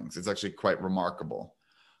real earnings. It's actually quite remarkable.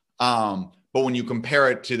 But when you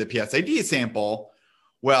compare it to the PSID sample,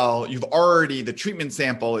 well, the treatment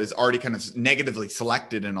sample is already kind of negatively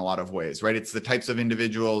selected in a lot of ways, right? It's the types of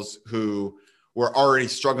individuals who were already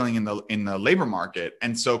struggling in the labor market.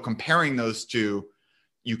 And so comparing those two,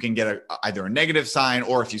 you can get either a negative sign,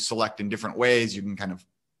 or if you select in different ways, you can kind of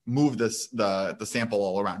move the sample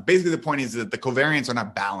all around. Basically, the point is that the covariants are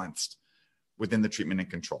not balanced within the treatment and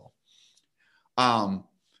control.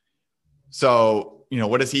 So,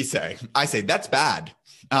 what does he say? I say, that's bad.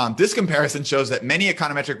 This comparison shows that many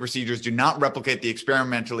econometric procedures do not replicate the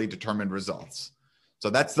experimentally determined results. So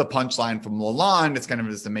that's the punchline from Lalonde. It's kind of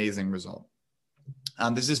this amazing result.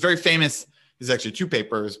 There's this very famous, there's actually two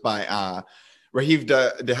papers by Rajiv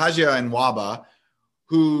Dehagia and Waba,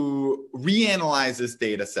 who reanalyze this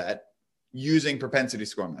data set using propensity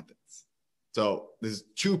score methods. So there's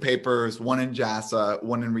two papers, one in JASA,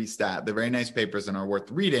 one in Restat. They're very nice papers and are worth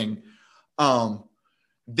reading.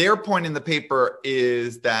 Their point in the paper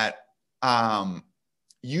is that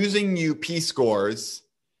using UP scores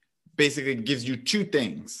basically gives you two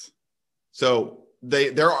things. So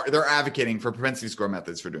they're advocating for propensity score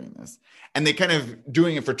methods for doing this. And they kind of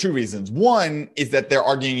doing it for two reasons. One is that they're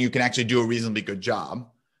arguing you can actually do a reasonably good job.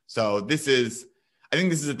 So I think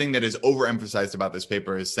this is the thing that is overemphasized about this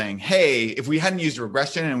paper, is saying, hey, if we hadn't used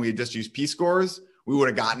regression and we had just used p-scores, we would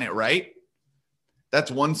have gotten it right.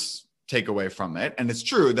 That's one takeaway from it. And it's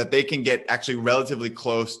true that they can get actually relatively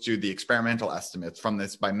close to the experimental estimates from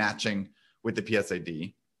this by matching with the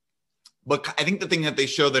PSID. But I think the thing that they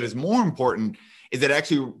show that is more important is that it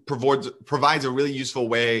actually provides a really useful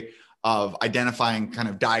way of identifying kind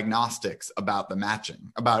of diagnostics about the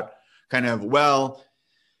matching, about kind of, well,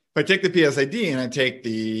 if I take the PSID and I take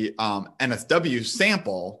the NSW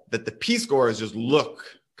sample, that the p-scores just look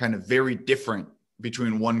kind of very different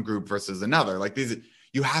between one group versus another. Like these,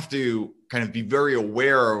 you have to kind of be very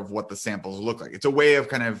aware of what the samples look like. It's a way of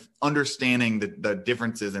kind of understanding the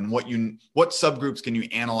differences and what subgroups can you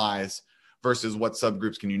analyze versus what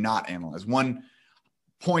subgroups can you not analyze. One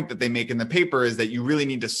point that they make in the paper is that you really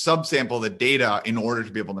need to subsample the data in order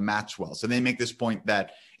to be able to match well. So they make this point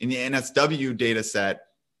that in the NSW data set,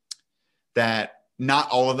 that not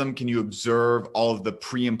all of them can you observe all of the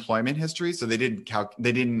pre-employment history. So they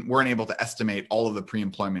weren't able to estimate all of the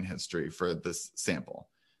pre-employment history for this sample.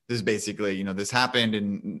 This is basically, this happened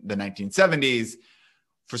in the 1970s.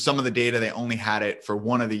 For some of the data, they only had it for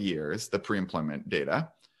one of the years, the pre-employment data.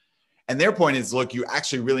 And their point is, look, you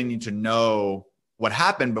actually really need to know what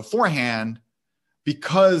happened beforehand,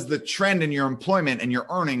 because the trend in your employment and your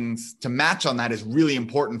earnings to match on that is really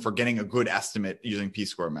important for getting a good estimate using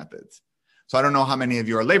p-score methods. So I don't know how many of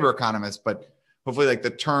you are labor economists, but hopefully like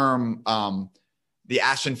the term, the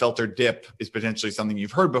Ashenfelter dip is potentially something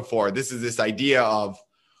you've heard before. This is this idea of,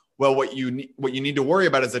 well, what you need to worry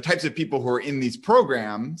about is the types of people who are in these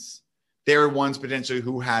programs. They're ones potentially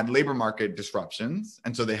who had labor market disruptions.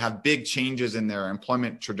 And so they have big changes in their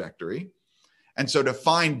employment trajectory. And so to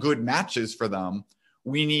find good matches for them,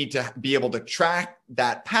 we need to be able to track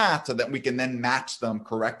that path so that we can then match them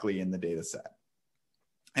correctly in the data set.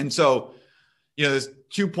 And so, there's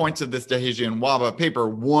 2 points of this Dehagia and Waba paper.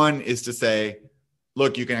 One is to say,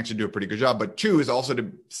 look, you can actually do a pretty good job. But two is also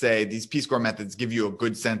to say these p-score methods give you a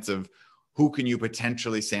good sense of who can you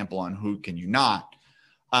potentially sample and who can you not.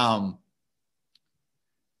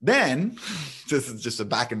 Then, this is just a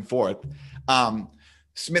back and forth.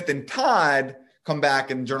 Smith and Todd come back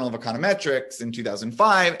in the Journal of Econometrics in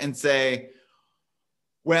 2005 and say,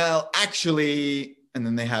 well, actually, and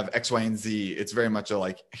then they have X, Y, and Z. It's very much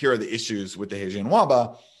here are the issues with Dehagia and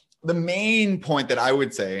Waba. The main point that I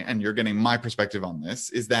would say, and you're getting my perspective on this,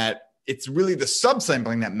 is that it's really the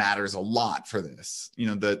subsampling that matters a lot for this.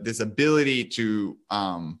 This ability to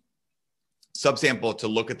subsample to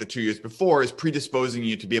look at the 2 years before is predisposing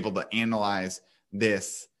you to be able to analyze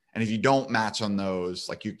this. And if you don't match on those,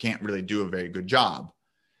 you can't really do a very good job.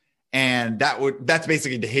 And that's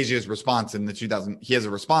basically Dehagia's response in the 2000. He has a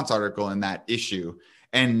response article in that issue.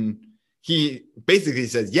 And he basically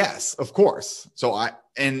says, yes, of course. So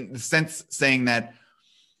in the sense saying that,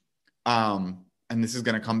 and this is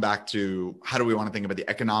going to come back to how do we want to think about the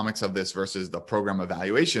economics of this versus the program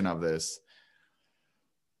evaluation of this.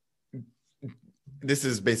 This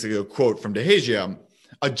is basically a quote from Dehagia.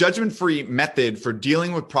 A judgment-free method for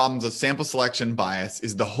dealing with problems of sample selection bias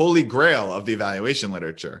is the holy grail of the evaluation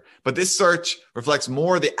literature. But this search reflects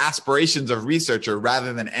more the aspirations of researcher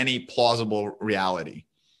rather than any plausible reality.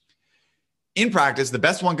 In practice, the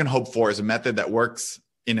best one can hope for is a method that works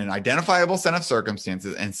in an identifiable set of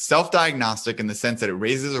circumstances and self-diagnostic in the sense that it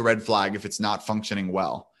raises a red flag if it's not functioning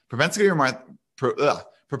well. Propensity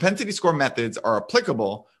score methods are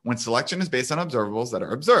applicable when selection is based on observables that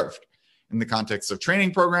are observed. In the context of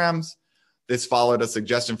training programs, this followed a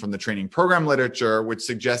suggestion from the training program literature, which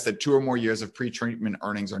suggests that 2 or more years of pre-treatment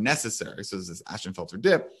earnings are necessary. So this is Ashenfelter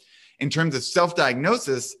dip. In terms of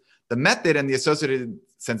self-diagnosis, the method and the associated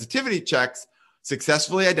sensitivity checks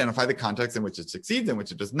successfully identify the context in which it succeeds and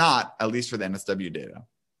which it does not, at least for the NSW data.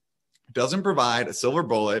 It doesn't provide a silver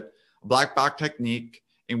bullet, a black box technique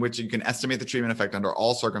in which you can estimate the treatment effect under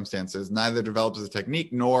all circumstances. Neither developed as a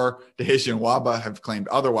technique nor Dehazian and Waba have claimed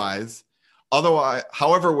otherwise.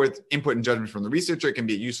 However, with input and judgment from the researcher, it can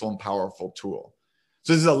be a useful and powerful tool.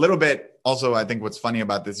 So this is a little bit also, I think what's funny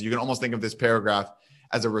about this, you can almost think of this paragraph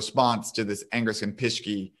as a response to this Angus and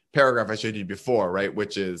Pischke paragraph I showed you before, right?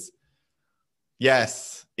 Which is,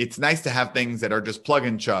 yes, it's nice to have things that are just plug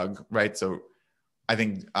and chug, right? So I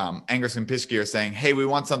think Angus and Pischke are saying, hey, we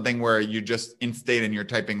want something where you just instate and you're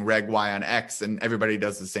typing reg y on x and everybody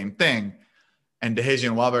does the same thing. And Dehazian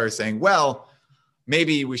and Waba are saying, well,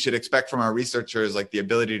 maybe we should expect from our researchers like the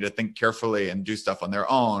ability to think carefully and do stuff on their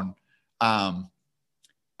own.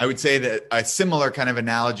 I would say that a similar kind of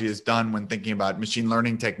analogy is done when thinking about machine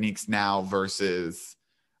learning techniques now versus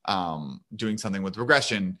doing something with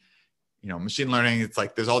regression. You know, machine learning, it's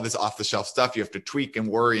like there's all this off-the-shelf stuff you have to tweak and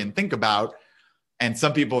worry and think about. And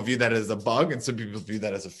some people view that as a bug and some people view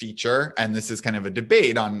that as a feature. And this is kind of a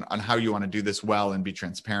debate on how you want to do this well and be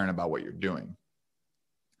transparent about what you're doing.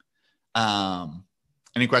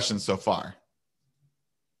 Any questions so far?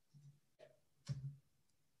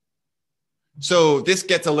 So this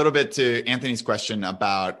gets a little bit to Anthony's question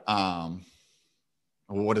about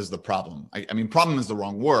what is the problem? I mean, problem is the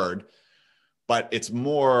wrong word, but it's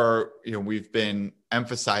more, you know, we've been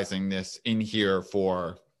emphasizing this in here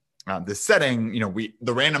for this setting. You know,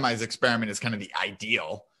 the randomized experiment is kind of the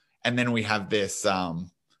ideal. And then we have this,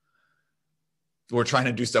 we're trying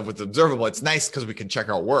to do stuff with observable. It's nice because we can check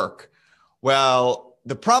our work. Well,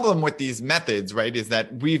 the problem with these methods, right, is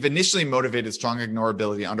that we've initially motivated strong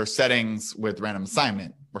ignorability under settings with random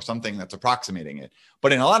assignment or something that's approximating it.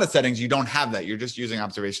 But in a lot of settings, you don't have that. You're just using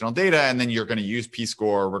observational data, and then you're going to use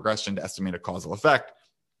p-score or regression to estimate a causal effect.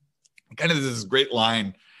 Kind of this great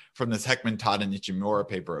line from this Heckman, Todd, and Ichimura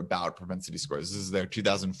paper about propensity scores. This is their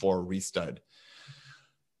 2004 restud,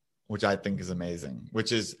 which I think is amazing,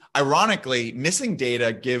 which is, ironically, missing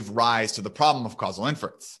data give rise to the problem of causal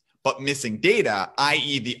inference. But missing data,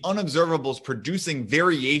 i.e. the unobservables producing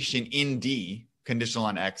variation in D, conditional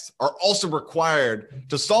on X, are also required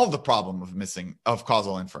to solve the problem of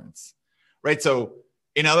causal inference, right? So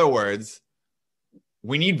in other words,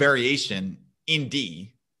 we need variation in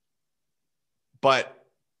D, but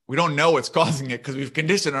we don't know what's causing it because we've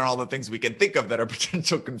conditioned on all the things we can think of that are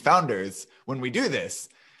potential confounders when we do this.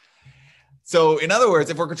 So in other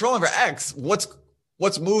words, if we're controlling for X, what's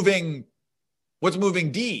moving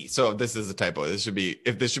D? So this is a typo. This should be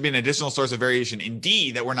an additional source of variation in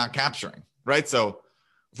D that we're not capturing, right? So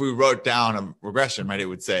if we wrote down a regression, right, it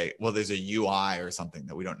would say, well, there's a UI or something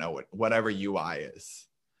that we don't know whatever UI is.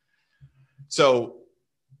 So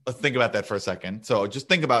let's think about that for a second. So just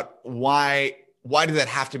think about why does that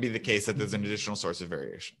have to be the case that there's an additional source of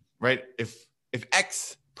variation, right? If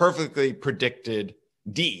X perfectly predicted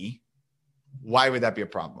D, why would that be a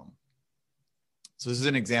problem? So this is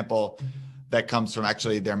an example that comes from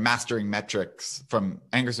actually their Mastering Metrics from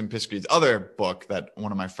Angus and Pischke's other book that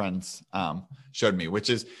one of my friends showed me, which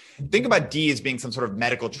is, think about D as being some sort of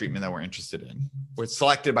medical treatment that we're interested in. We're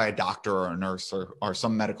selected by a doctor or a nurse or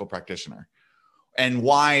some medical practitioner. And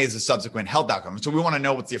Y is a subsequent health outcome. So we want to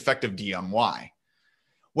know what's the effect of D on Y.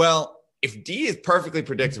 Well, if D is perfectly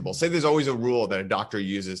predictable, say there's always a rule that a doctor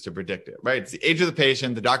uses to predict it, right? It's the age of the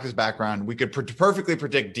patient, the doctor's background. We could perfectly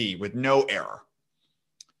predict D with no error.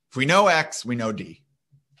 If we know X, we know D.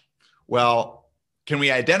 Well, can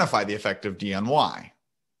we identify the effect of D on Y?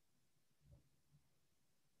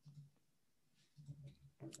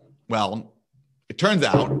 Well, it turns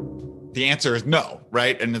out the answer is no,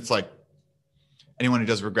 right? And it's like, anyone who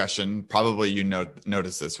does regression, probably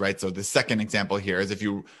notice this, right? So the second example here is if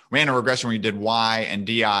you ran a regression where you did Y and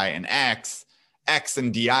DI and X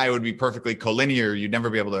and DI would be perfectly collinear. You'd never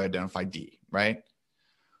be able to identify D, right?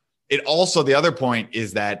 It also, the other point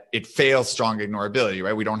is that it fails strong ignorability,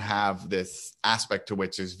 right? We don't have this aspect to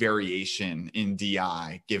which there's variation in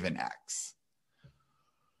DI given X.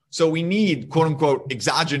 So we need, quote unquote,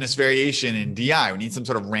 exogenous variation in DI. We need some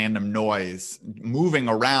sort of random noise moving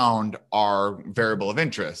around our variable of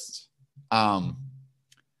interest.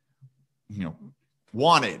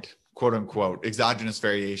 Wanted, quote unquote, exogenous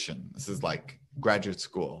variation. This is like graduate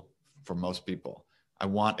school for most people. I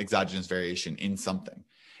want exogenous variation in something.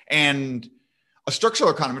 And a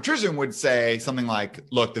structural econometrician would say something like,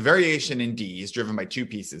 look, the variation in D is driven by two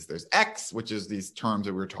pieces. There's X, which is these terms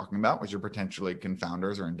that we were talking about, which are potentially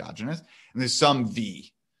confounders or endogenous, and there's some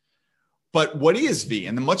V. But what is V?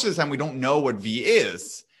 And then much of the time we don't know what V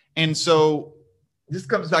is. And so this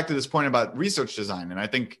comes back to this point about research design. And I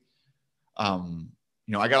think, I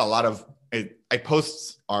got a lot of, I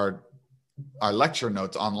posts are our lecture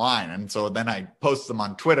notes online. And so then I post them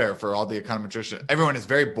on Twitter for all the econometricians. Everyone is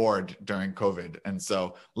very bored during COVID. And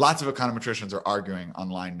so lots of econometricians are arguing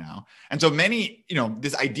online now. And so many,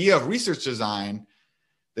 this idea of research design,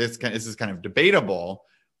 this is kind of debatable,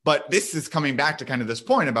 but this is coming back to kind of this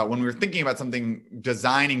point about when we're thinking about something,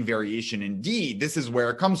 designing variation in D, this is where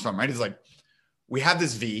it comes from, right? It's like, we have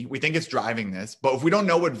this V, we think it's driving this, but if we don't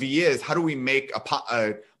know what V is, how do we make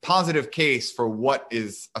a positive case for what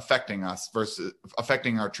is affecting us versus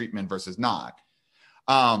affecting our treatment versus not?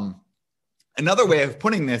 Another way of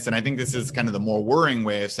putting this, and I think this is kind of the more worrying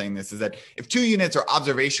way of saying this, is that if two units are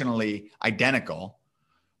observationally identical,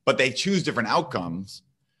 but they choose different outcomes,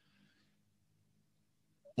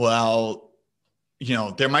 well,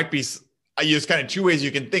 there might be, there's kind of two ways you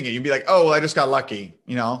can think it. You'd be like, oh, well, I just got lucky.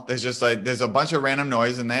 There's a bunch of random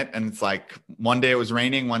noise in it. And it's like one day it was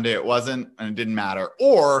raining, one day it wasn't, and it didn't matter.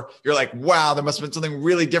 Or you're like, wow, there must have been something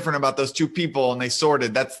really different about those two people and they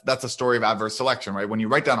sorted. That's a story of adverse selection, right? When you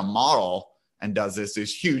write down a model and does this,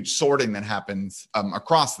 there's huge sorting that happens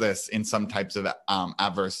across this in some types of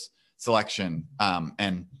adverse selection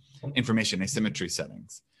and information asymmetry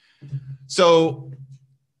settings. So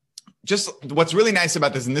just what's really nice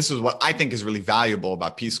about this, and this is what I think is really valuable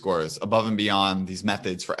about p-scores above and beyond these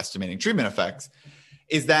methods for estimating treatment effects,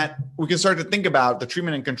 is that we can start to think about the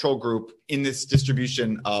treatment and control group in this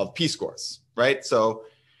distribution of p-scores, right? So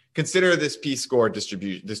consider this p-score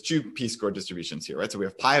distribution, there's two p-score distributions here, right? So we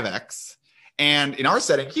have pi of x, and in our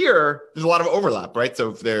setting here, there's a lot of overlap, right? So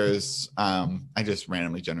if there's, I just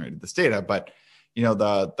randomly generated this data, but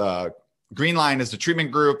the green line is the treatment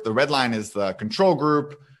group, the red line is the control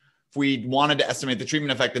group. If we wanted to estimate the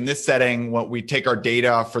treatment effect in this setting, we take our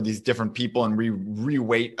data for these different people and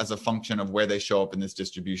re-weight as a function of where they show up in this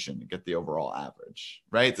distribution to get the overall average,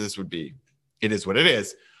 right? This would be, it is what it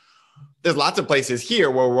is. There's lots of places here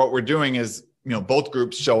where what we're doing is, both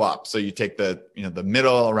groups show up. So you take the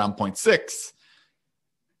middle around 0.6.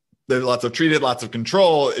 There's lots of treated, lots of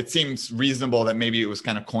control. It seems reasonable that maybe it was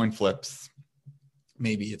kind of coin flips.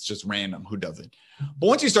 Maybe it's just random, who does it? But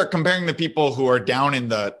once you start comparing the people who are down in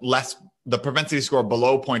the propensity score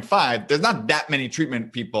below 0.5, there's not that many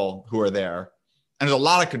treatment people who are there. And there's a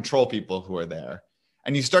lot of control people who are there.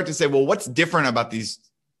 And you start to say, well, what's different about these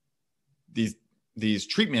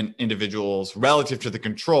treatment individuals relative to the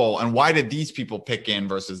control? And why did these people pick in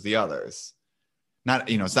versus the others?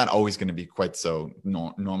 It's not always going to be quite so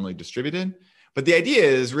normally distributed. But the idea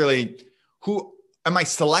is really, who am I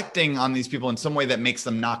selecting on these people in some way that makes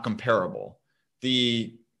them not comparable?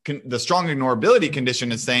 The strong ignorability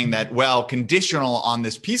condition is saying that, well, conditional on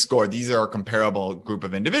this p-score, these are a comparable group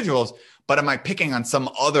of individuals, but am I picking on some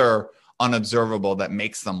other unobservable that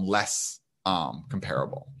makes them less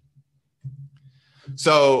comparable?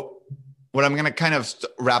 So what I'm going to kind of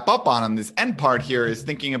wrap up on this end part here is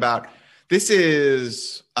thinking about, this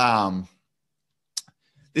is kind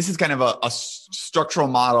of a structural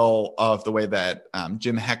model of the way that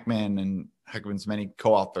Jim Heckman and Heckman's many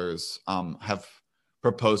co-authors have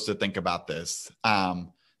proposed to think about this.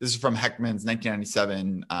 This is from Heckman's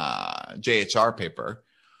 1997 JHR paper,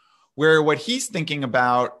 where what he's thinking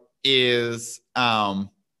about is a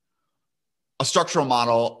structural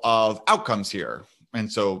model of outcomes here.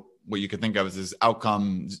 And so what you could think of is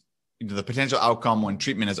outcomes, the potential outcome when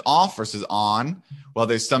treatment is off versus on. Well,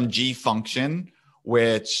 there's some G function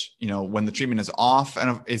which, when the treatment is off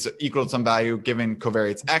and is equal to some value given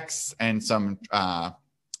covariates X and some,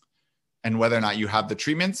 and whether or not you have the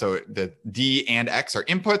treatment. So the D and X are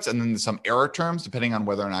inputs, and then there's some error terms depending on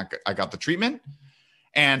whether or not I got the treatment.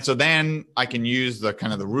 And so then I can use the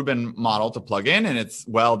kind of the Rubin model to plug in, and it's,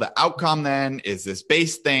 well, the outcome then is this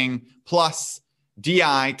base thing plus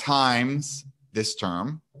DI times this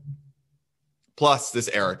term plus this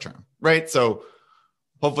error term, right? So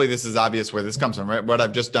hopefully this is obvious where this comes from, right? What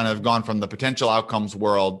I've just done, I've gone from the potential outcomes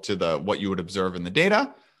world to what you would observe in the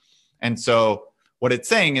data. And so what it's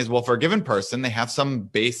saying is, well, for a given person, they have some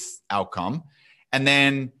base outcome, and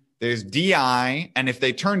then there's DI. And if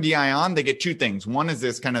they turn DI on, they get two things. One is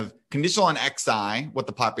this kind of conditional on XI, what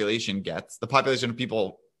the population gets. The population of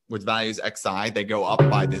people with values XI, they go up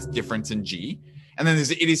by this difference in G. And then there's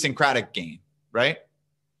the idiosyncratic gain, right?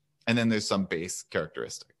 And then there's some base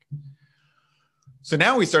characteristic. So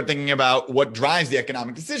now we start thinking about what drives the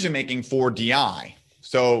economic decision-making for DI.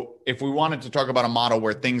 So if we wanted to talk about a model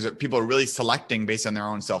where people are really selecting based on their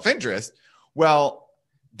own self-interest, well,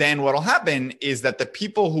 then what'll happen is that the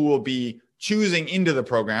people who will be choosing into the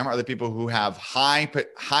program are the people who have high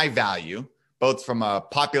value, both from a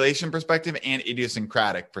population perspective and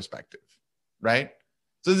idiosyncratic perspective, right?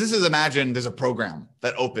 So this is, imagine there's a program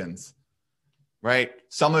that opens right?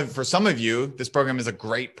 For some of you, this program is a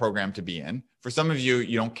great program to be in. For some of you,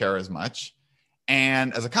 you don't care as much.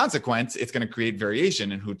 And as a consequence, it's going to create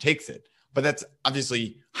variation in who takes it. But that's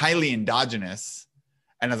obviously highly endogenous.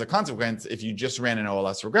 And as a consequence, if you just ran an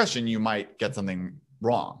OLS regression, you might get something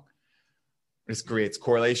wrong. This creates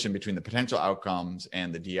correlation between the potential outcomes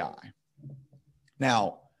and the DI.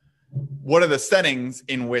 Now, what are the settings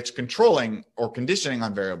in which controlling or conditioning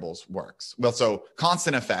on variables works? Well, so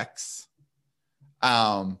constant effects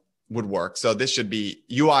would work. So this should be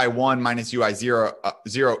UI1 minus UI0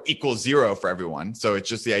 0 equals 0 for everyone. So it's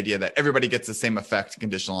just the idea that everybody gets the same effect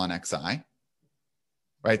conditional on XI,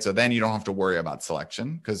 right? So then you don't have to worry about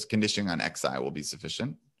selection because conditioning on XI will be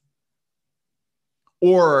sufficient.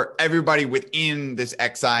 Or everybody within this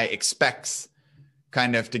XI expects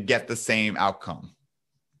kind of to get the same outcome.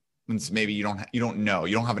 And so maybe you don't know,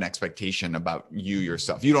 you don't have an expectation about you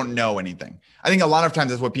yourself. You don't know anything. I think a lot of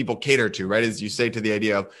times that's what people cater to, right? Is you say to the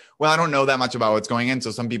idea of, well, I don't know that much about what's going in.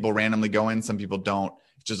 So some people randomly go in, some people don't.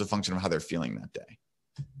 It's just a function of how they're feeling that day.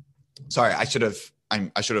 Sorry, I should have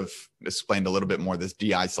explained a little bit more this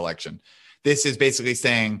DI selection. This is basically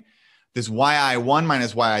saying this YI1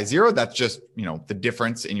 minus YI0, that's just, the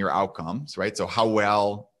difference in your outcomes, right? So how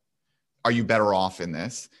well are you better off in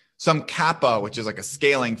this? Some kappa, which is like a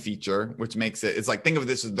scaling feature, which makes it's like, think of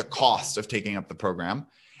this as the cost of taking up the program.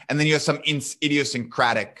 And then you have some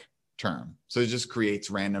idiosyncratic term. So it just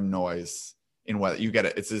creates random noise in what you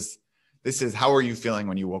get. This is how are you feeling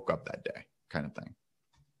when you woke up that day kind of thing.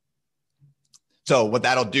 So what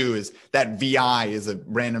that'll do is that VI is a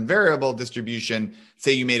random variable distribution.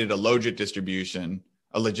 Say you made it a logit distribution,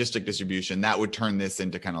 a logistic distribution, that would turn this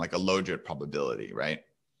into kind of like a logit probability, right?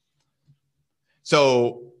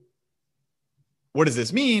 So what does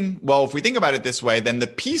this mean? Well, if we think about it this way, then the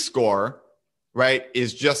p-score, right,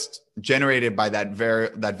 is just generated by that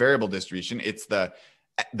variable distribution. It's the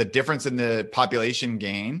difference in the population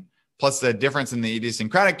gain plus the difference in the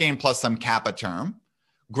idiosyncratic gain plus some kappa term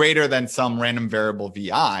greater than some random variable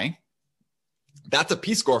VI. That's a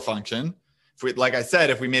p-score function. Like I said,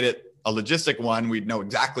 if we made it a logistic one, we'd know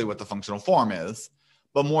exactly what the functional form is.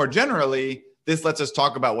 But more generally, this lets us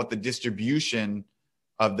talk about what the distribution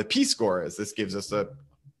of the p-score is. This gives us a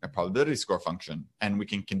probability score function, and we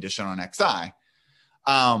can condition on XI.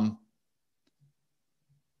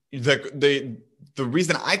 The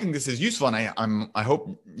reason I think this is useful, and I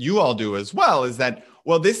hope you all do as well, is that,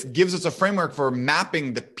 well, this gives us a framework for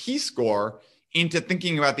mapping the p-score into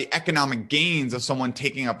thinking about the economic gains of someone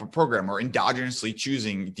taking up a program or endogenously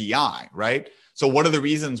choosing DI, right? So what are the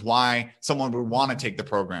reasons why someone would want to take the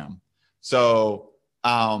program? So,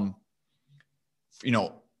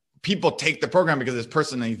 people take the program because it's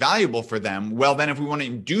personally valuable for them. Well, then if we want to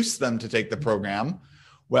induce them to take the program,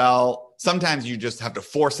 well, sometimes you just have to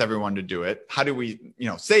force everyone to do it. How do we,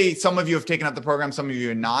 say some of you have taken up the program, some of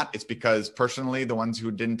you are not. It's because personally, the ones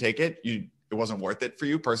who didn't take it, it wasn't worth it for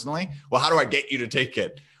you personally. Well, how do I get you to take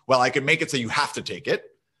it? Well, I could make it so you have to take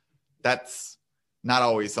it. That's not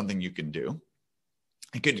always something you can do.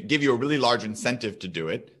 I could give you a really large incentive to do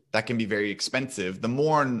it. That can be very expensive. The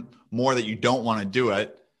more and more that you don't want to do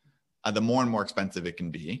it, the more and more expensive it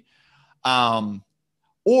can be.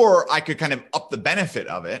 Or I could kind of up the benefit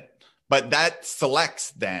of it, but that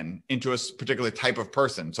selects then into a particular type of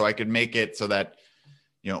person. So I could make it so that,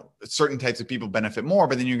 certain types of people benefit more,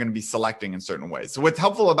 but then you're going to be selecting in certain ways. So what's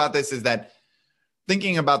helpful about this is that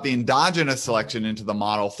thinking about the endogenous selection into the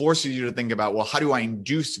model forces you to think about, well, how do I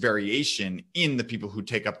induce variation in the people who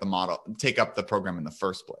take up the program in the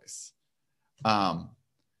first place?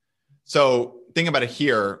 So think about it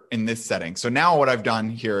here in this setting. So now what I've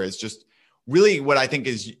done here is just really what I think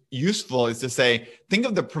is useful is to say, think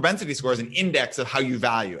of the propensity score as an index of how you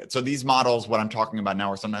value it. So these models, what I'm talking about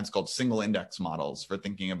now, are sometimes called single index models for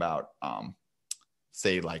thinking about,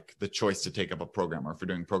 say, like the choice to take up a program or for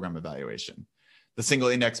doing program evaluation. The single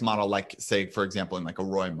index model, like say, for example, in like a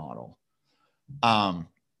Roy model.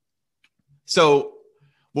 So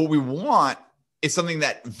what we want is something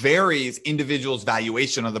that varies individuals'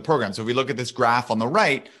 valuation of the program. So if we look at this graph on the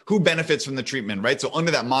right, who benefits from the treatment, right? So under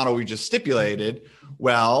that model we just stipulated,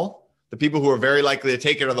 well, the people who are very likely to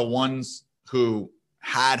take it are the ones who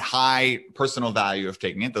had high personal value of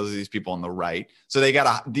taking it. Those are these people on the right. So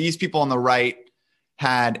these people on the right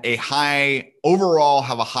had a high, overall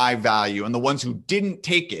have a high value. And the ones who didn't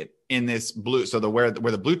take it in this blue, so where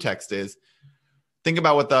the blue text is, think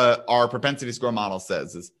about what our propensity score model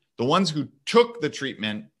says is, the ones who took the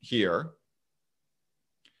treatment here,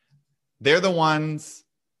 they're the ones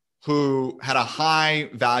who had a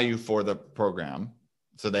high value for the program.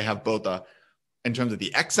 So they have both a in terms of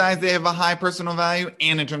the X size, they have a high personal value,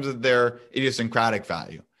 and in terms of their idiosyncratic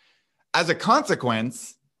value. As a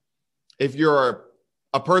consequence, if you're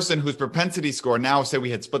a person whose propensity score, now say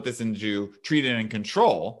we had split this into treated and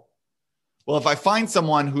control, well, if I find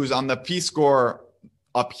someone who's on the P-score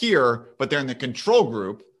up here, but they're in the control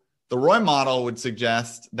group, the Roy model would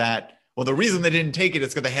suggest that, well, the reason they didn't take it is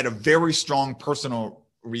because they had a very strong personal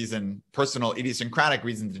idiosyncratic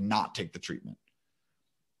reason to not take the treatment.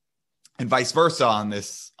 And vice versa on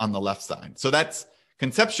the left side. So that's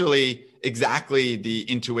conceptually exactly the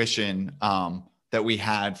intuition that we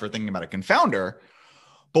had for thinking about a confounder.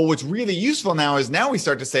 But what's really useful now is we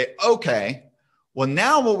start to say, okay, well,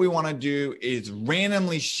 now what we want to do is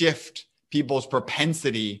randomly shift people's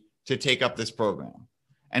propensity to take up this program.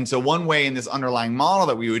 And so one way in this underlying model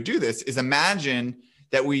that we would do this is imagine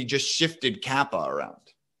that we just shifted kappa around.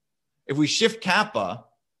 If we shift kappa,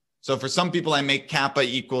 so for some people I make kappa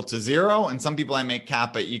equal to 0, and some people I make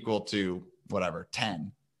kappa equal to whatever,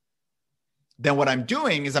 10. Then what I'm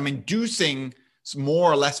doing is I'm inducing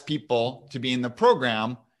more or less people to be in the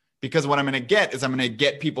program, because what I'm going to get is I'm going to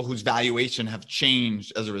get people whose valuation have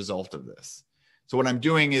changed as a result of this. So what I'm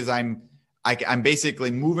doing is I'm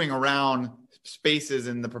basically moving around spaces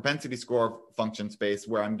in the propensity score function space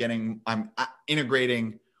where I'm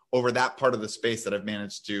integrating over that part of the space that I've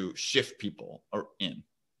managed to shift people in.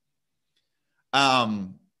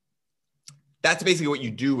 That's basically what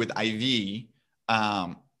you do with IV.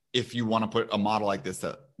 If you want to put a model like this,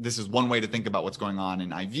 this is one way to think about what's going on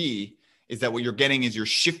in IV, is that what you're getting is you're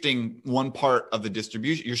shifting one part of the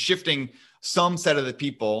distribution. You're shifting some set of the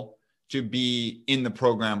people to be in the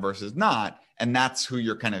program versus not. And that's who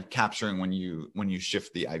you're kind of capturing when you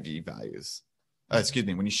shift the IV values.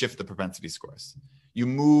 When you shift the propensity scores. You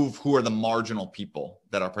move who are the marginal people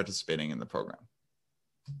that are participating in the program.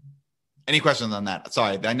 Any questions on that?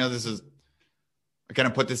 Sorry, I know I kind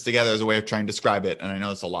of put this together as a way of trying to describe it, and I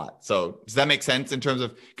know it's a lot. So does that make sense in terms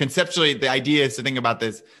of conceptually, the idea is to think about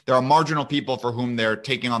this. There are marginal people for whom they're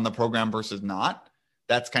taking on the program versus not.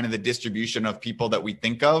 That's kind of the distribution of people that we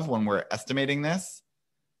think of when we're estimating this.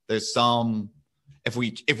 There's if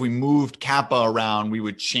we moved kappa around, we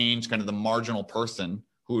would change kind of the marginal person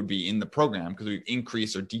who would be in the program because we've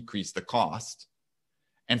increased or decreased the cost.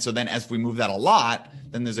 And so then as we move that a lot,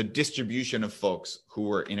 then there's a distribution of folks who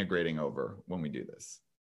we're integrating over when we do this.